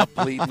 and you get up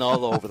bleeding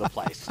all over the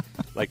place,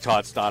 like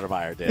Todd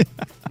Stoudemire did.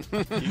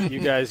 You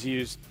guys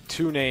used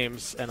 2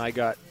 names, and I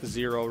got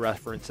 0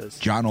 references.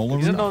 John Olerud?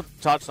 You didn't know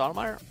Todd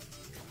Stoudemire?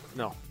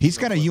 No. He's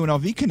got a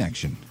UNLV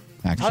connection,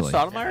 actually.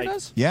 Todd Stoudemire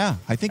does? Yeah,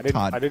 I think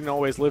Todd. I didn't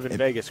always live in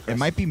Vegas, Chris. It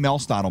might be Mel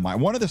Stoudemire.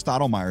 One of the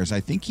Stoudemires, I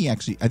think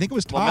it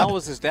was Todd. Well, Mel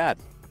was his dad.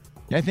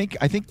 Yeah, I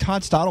think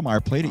Todd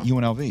Stoudemire played at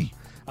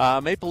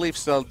UNLV. Maple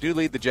Leafs do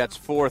lead the Jets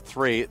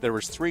 4-3. There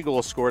was 3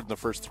 goals scored in the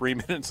first 3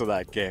 minutes of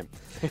that game.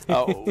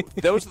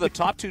 Those are the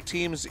top 2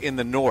 teams in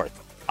the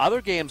North.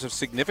 Other games of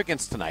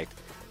significance tonight: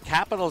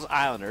 Capitals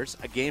Islanders,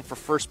 a game for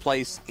first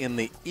place in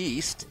the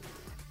East,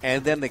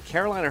 and then the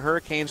Carolina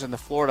Hurricanes and the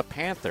Florida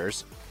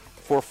Panthers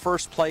for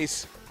first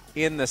place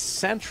in the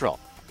Central.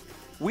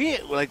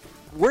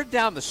 We're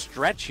down the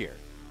stretch here.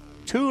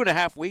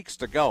 2.5 weeks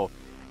to go.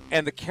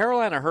 And the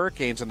Carolina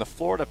Hurricanes and the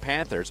Florida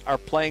Panthers are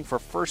playing for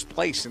first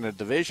place in the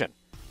division.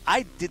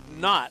 I did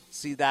not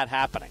see that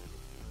happening.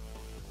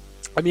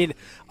 I mean,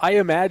 I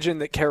imagine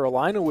that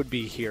Carolina would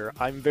be here.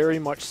 I'm very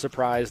much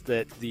surprised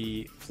that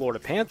the Florida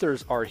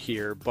Panthers are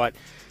here, but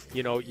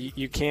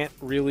you can't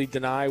really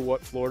deny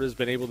what Florida's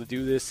been able to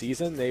do this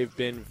season. They've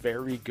been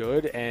very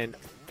good and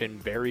been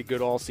very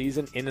good all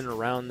season, in and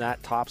around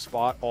that top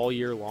spot all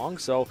year long.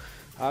 So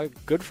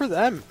good for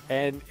them.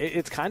 And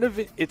it's kind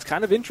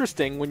of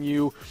interesting when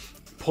you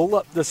pull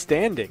up the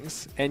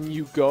standings and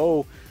you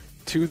go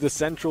to the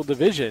Central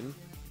Division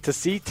to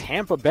see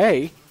Tampa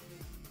Bay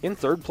in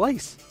third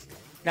place.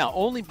 Now,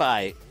 only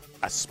by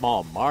a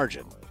small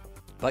margin,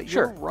 but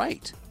you're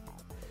right.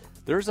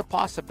 There's a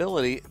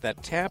possibility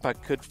that Tampa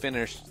could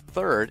finish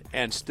third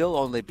and still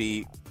only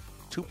be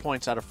 2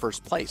 points out of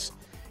first place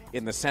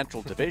in the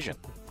Central Division.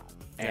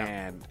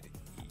 And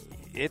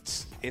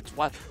it's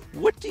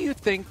what do you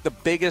think the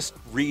biggest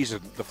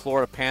reason the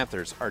Florida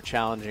Panthers are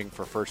challenging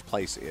for first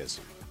place is?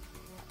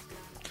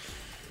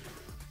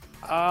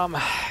 I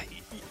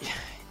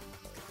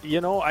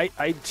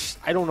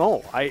don't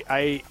know.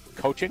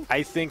 Coaching?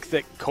 I think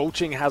that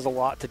coaching has a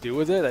lot to do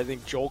with it. I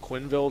think Joel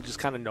Quenneville just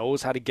kind of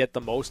knows how to get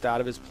the most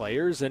out of his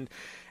players, and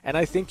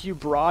I think you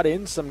brought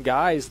in some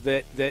guys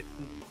that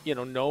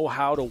know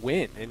how to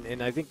win.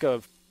 And I think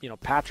of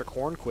Patrick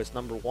Hornquist,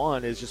 number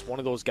 1, is just one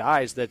of those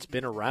guys that's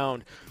been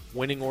around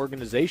winning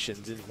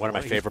organizations and one of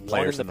my favorite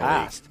players in the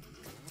past.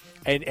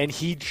 And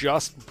he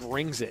just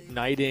brings it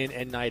night in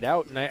and night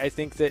out. And I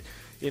think that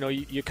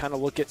you kind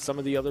of look at some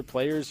of the other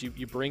players.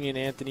 You bring in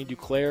Anthony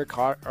Duclair,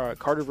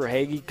 Carter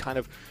Verhaeghe kind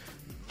of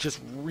just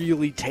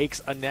really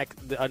takes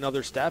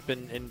another step,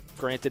 and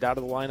granted out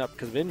of the lineup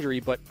because of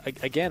injury. But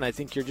again, I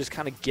think you're just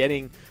kind of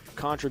getting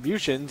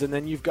contributions, and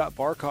then you've got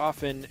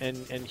Barkov and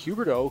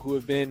Huberdeau, who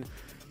have been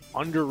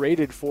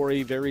underrated for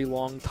a very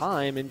long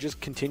time and just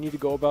continue to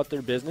go about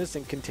their business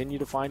and continue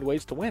to find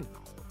ways to win.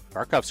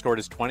 Barkov scored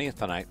his 20th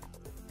tonight.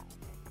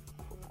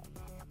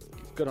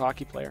 Good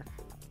hockey player.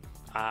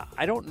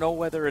 I don't know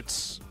whether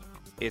it's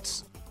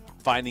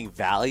finding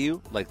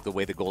value like the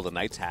way the Golden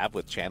Knights have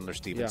with Chandler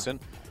Stevenson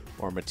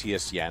or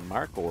Matthias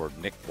Janmark or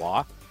Nick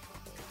Waugh,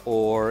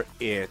 or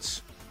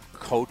it's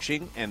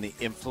coaching and the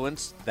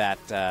influence that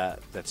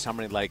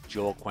somebody like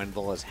Joel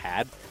Quenneville has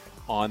had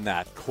on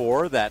that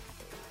core that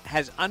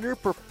has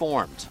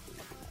underperformed.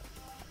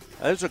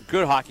 Those are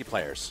good hockey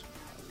players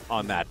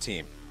on that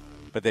team,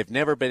 but they've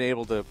never been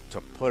able to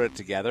put it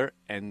together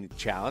and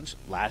challenge.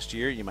 Last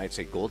year, you might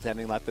say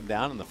goaltending let them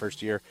down in the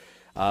first year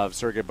of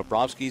Sergei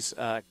Bobrovsky's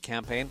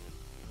campaign.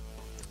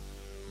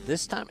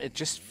 This time, it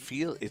just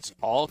feels it's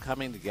all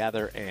coming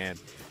together, and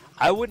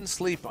I wouldn't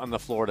sleep on the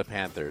Florida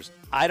Panthers.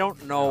 I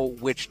don't know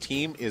which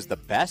team is the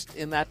best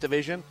in that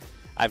division.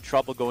 I have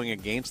trouble going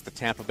against the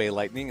Tampa Bay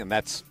Lightning, and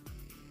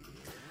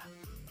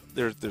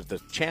they're the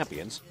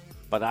champions.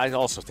 but I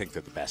also think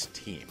they're the best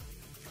team.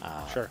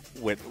 Sure.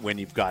 When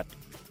you've got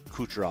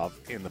Kucherov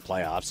in the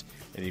playoffs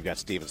and you've got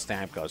Steven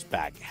Stamkos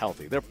back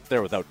healthy,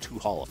 they're without 2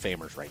 Hall of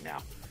Famers right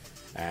now,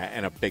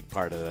 and a big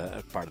part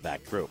of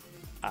that group.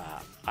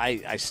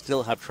 I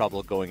still have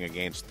trouble going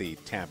against the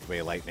Tampa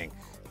Bay Lightning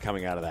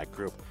coming out of that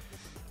group.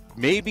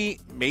 Maybe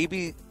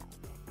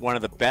one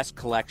of the best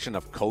collection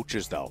of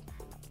coaches though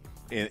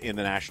in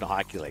the National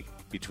Hockey League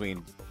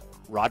between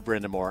Rod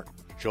Brindamore,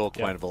 Joel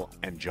Quenneville,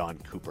 and John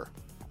Cooper.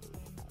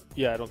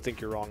 Yeah, I don't think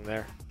you're wrong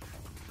there.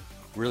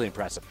 Really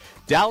impressive.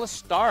 Dallas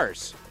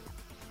Stars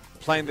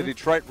playing the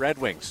Detroit Red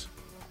Wings.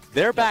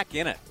 They're back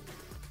in it,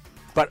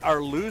 but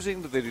are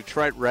losing to the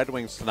Detroit Red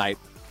Wings tonight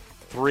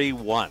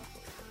 3-1.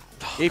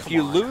 If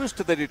you lose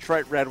to the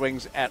Detroit Red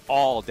Wings at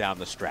all down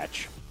the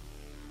stretch,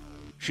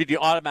 should you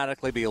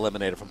automatically be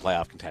eliminated from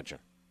playoff contention?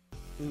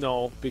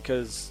 No,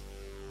 because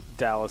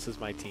Dallas is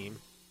my team.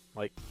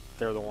 Like,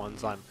 they're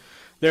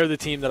the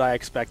team that I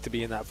expect to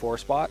be in that 4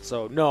 spot.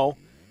 So, no,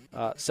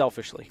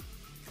 selfishly.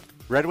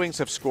 Red Wings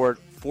have scored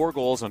 4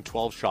 goals on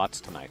 12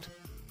 shots tonight.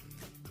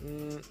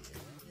 I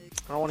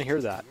don't want to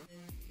hear that.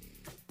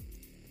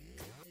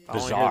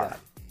 Bizarre.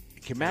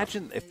 Can you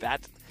imagine if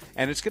that...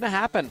 And it's going to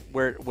happen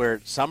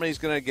where somebody's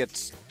going to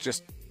get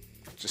just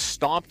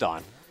stomped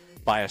on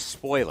by a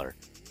spoiler.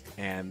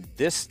 And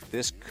this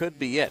could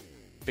be it.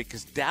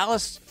 Because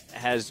Dallas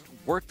has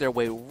worked their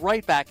way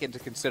right back into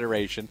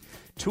consideration.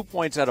 2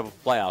 points out of a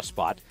playoff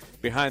spot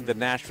behind the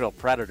Nashville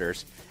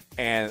Predators.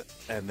 And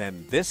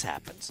then this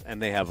happens,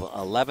 and they have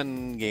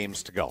 11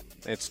 games to go.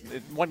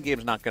 One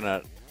game's not going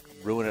to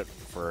ruin it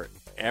for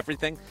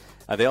everything.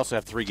 They also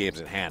have 3 games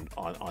in hand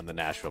on the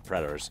Nashville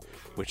Predators,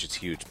 which is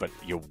huge. But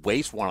you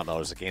waste one of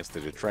those against the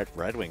Detroit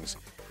Red Wings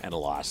and a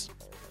loss.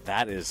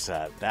 That's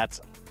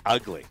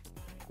ugly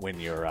when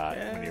you're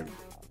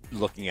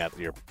looking at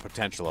your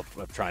potential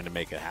of trying to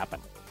make it happen.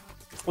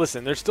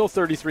 Listen, there's still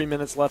 33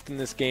 minutes left in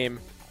this game.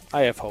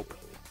 I have hope.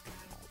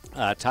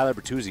 Tyler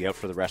Bertuzzi out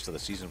for the rest of the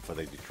season for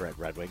the Detroit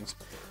Red Wings,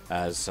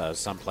 as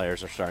some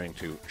players are starting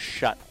to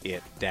shut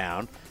it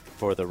down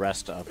for the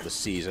rest of the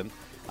season.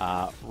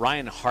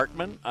 Ryan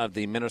Hartman of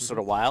the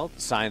Minnesota Wild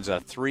signs a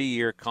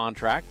 3-year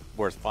contract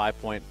worth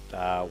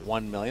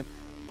 $5.1 million.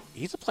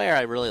 He's a player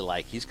I really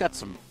like. He's got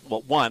some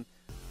of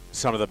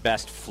the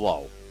best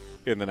flow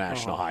in the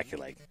National Hockey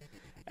League.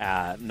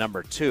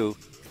 Number 2,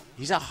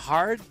 he's a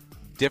hard,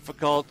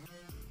 difficult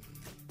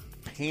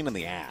pain in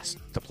the ass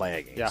to play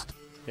against.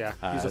 Yeah,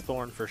 he's a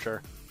thorn for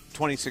sure.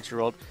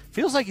 26-year-old.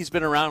 Feels like he's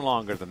been around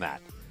longer than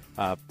that.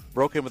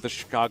 Broke in with the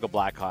Chicago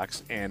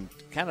Blackhawks and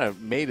kind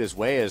of made his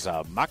way as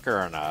a mucker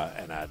and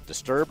a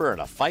disturber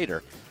and a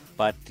fighter.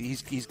 But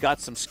he's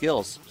got some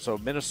skills. So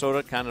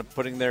Minnesota kind of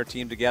putting their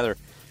team together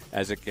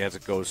as it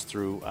goes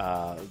through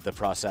the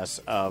process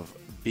of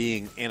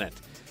being in it.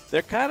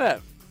 They're kind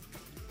of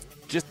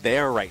just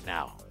there right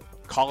now.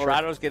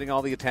 Colorado's getting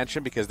all the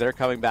attention because they're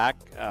coming back.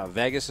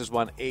 Vegas has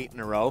won 8 in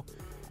a row.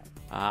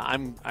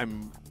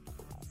 I'm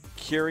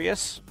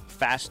curious,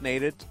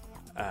 fascinated,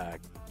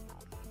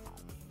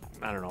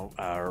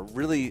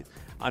 really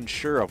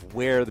unsure of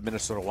where the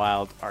Minnesota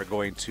Wild are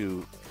going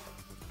to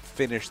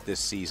finish this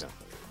season.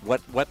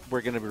 What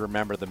we're going to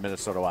remember the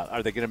Minnesota Wild.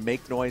 Are they going to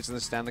make noise in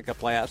the Stanley Cup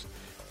playoffs,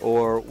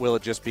 or will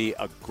it just be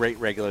a great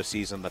regular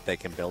season that they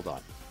can build on?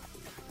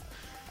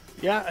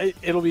 Yeah,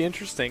 it'll be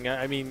interesting.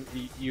 I mean,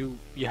 you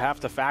have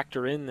to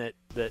factor in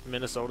that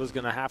Minnesota's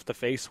going to have to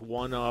face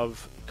one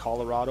of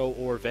Colorado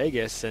or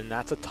Vegas, and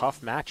that's a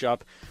tough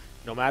matchup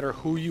no matter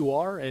who you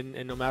are and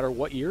no matter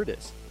what year it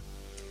is.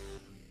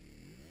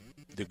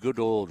 The good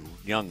old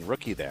young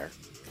rookie there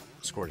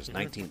scored his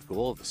 19th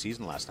goal of the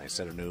season last night,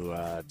 set a new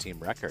team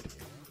record.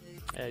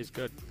 Yeah, he's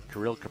good.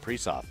 Kirill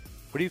Kaprizov.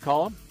 What do you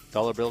call him?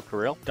 Dollar Bill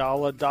Kirill?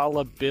 Dollar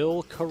Bill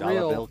Kirill. Dollar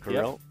Bill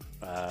Kirill.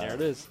 Yep. There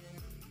it is.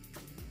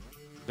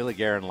 Billy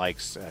Guerin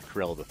likes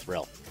Kirill the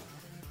Thrill.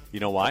 You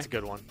know why? That's a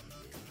good one.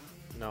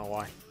 No,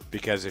 why?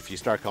 Because if you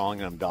start calling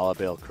him Dollar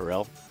Bill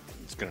Kirill,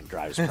 it's going to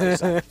drive his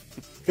price up.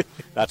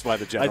 That's why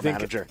the general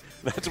manager.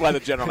 That's why the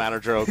general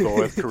manager will go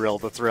with Kirill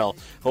the Thrill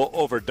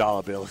over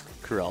Dollar Bill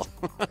Kirill.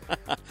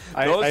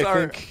 I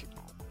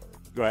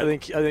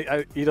think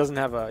he doesn't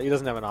have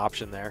an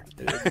option there.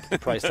 The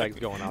price tag's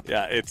going up.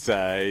 Yeah, it's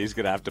he's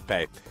going to have to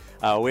pay.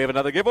 We have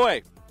another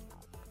giveaway.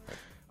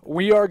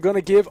 We are going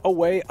to give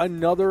away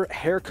another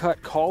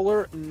haircut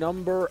caller,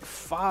 number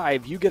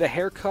 5. You get a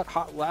haircut,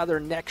 hot lather,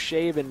 neck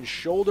shave, and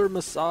shoulder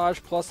massage,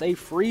 plus a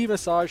free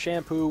massage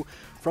shampoo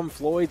from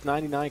Floyd's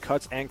 99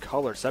 Cuts and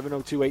Color.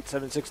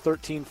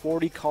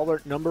 702-876-1340,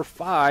 caller number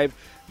 5.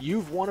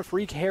 You've won a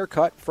free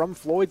haircut from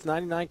Floyd's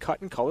 99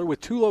 Cut and Color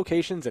with 2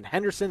 locations in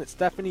Henderson at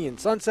Stephanie and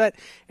Sunset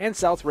and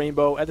South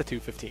Rainbow at the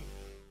 215.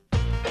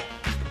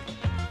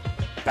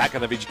 Back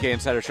on the VGK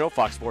Insider Show,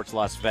 Fox Sports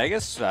Las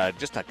Vegas.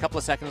 Just a couple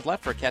of seconds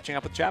left for catching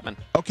up with Chapman.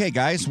 Okay,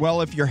 guys.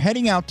 Well, if you're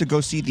heading out to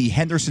go see the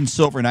Henderson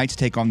Silver Knights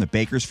take on the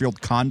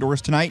Bakersfield Condors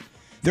tonight,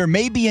 there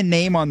may be a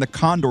name on the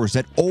Condors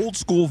that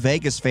old-school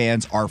Vegas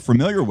fans are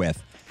familiar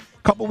with.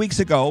 A couple weeks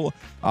ago,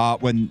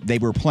 when they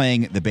were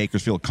playing the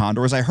Bakersfield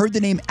Condors, I heard the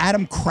name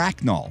Adam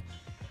Cracknell.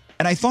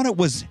 And I thought it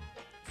was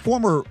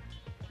former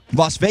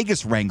Las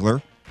Vegas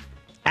Wrangler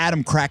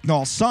Adam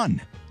Cracknall's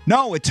son.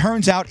 No, it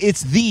turns out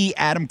it's the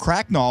Adam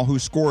Cracknall who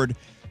scored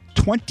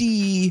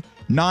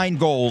 29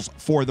 goals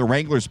for the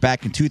Wranglers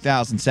back in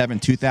 2007,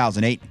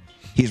 2008.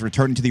 He's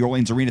returning to the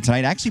Orleans Arena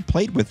tonight. Actually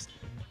played with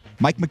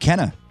Mike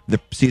McKenna the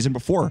season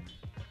before.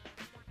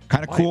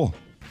 Kind of cool.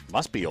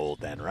 Must be old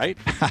then, right?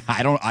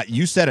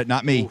 You said it,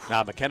 not me.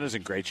 Nah, McKenna's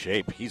in great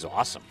shape. He's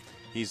awesome.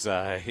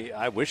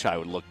 I wish I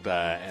would look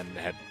and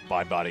had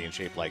my body in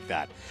shape like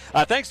that.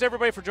 Thanks to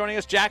everybody for joining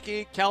us.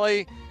 Jackie,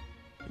 Kelly,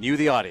 and you,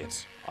 the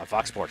audience, on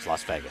Fox Sports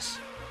Las Vegas.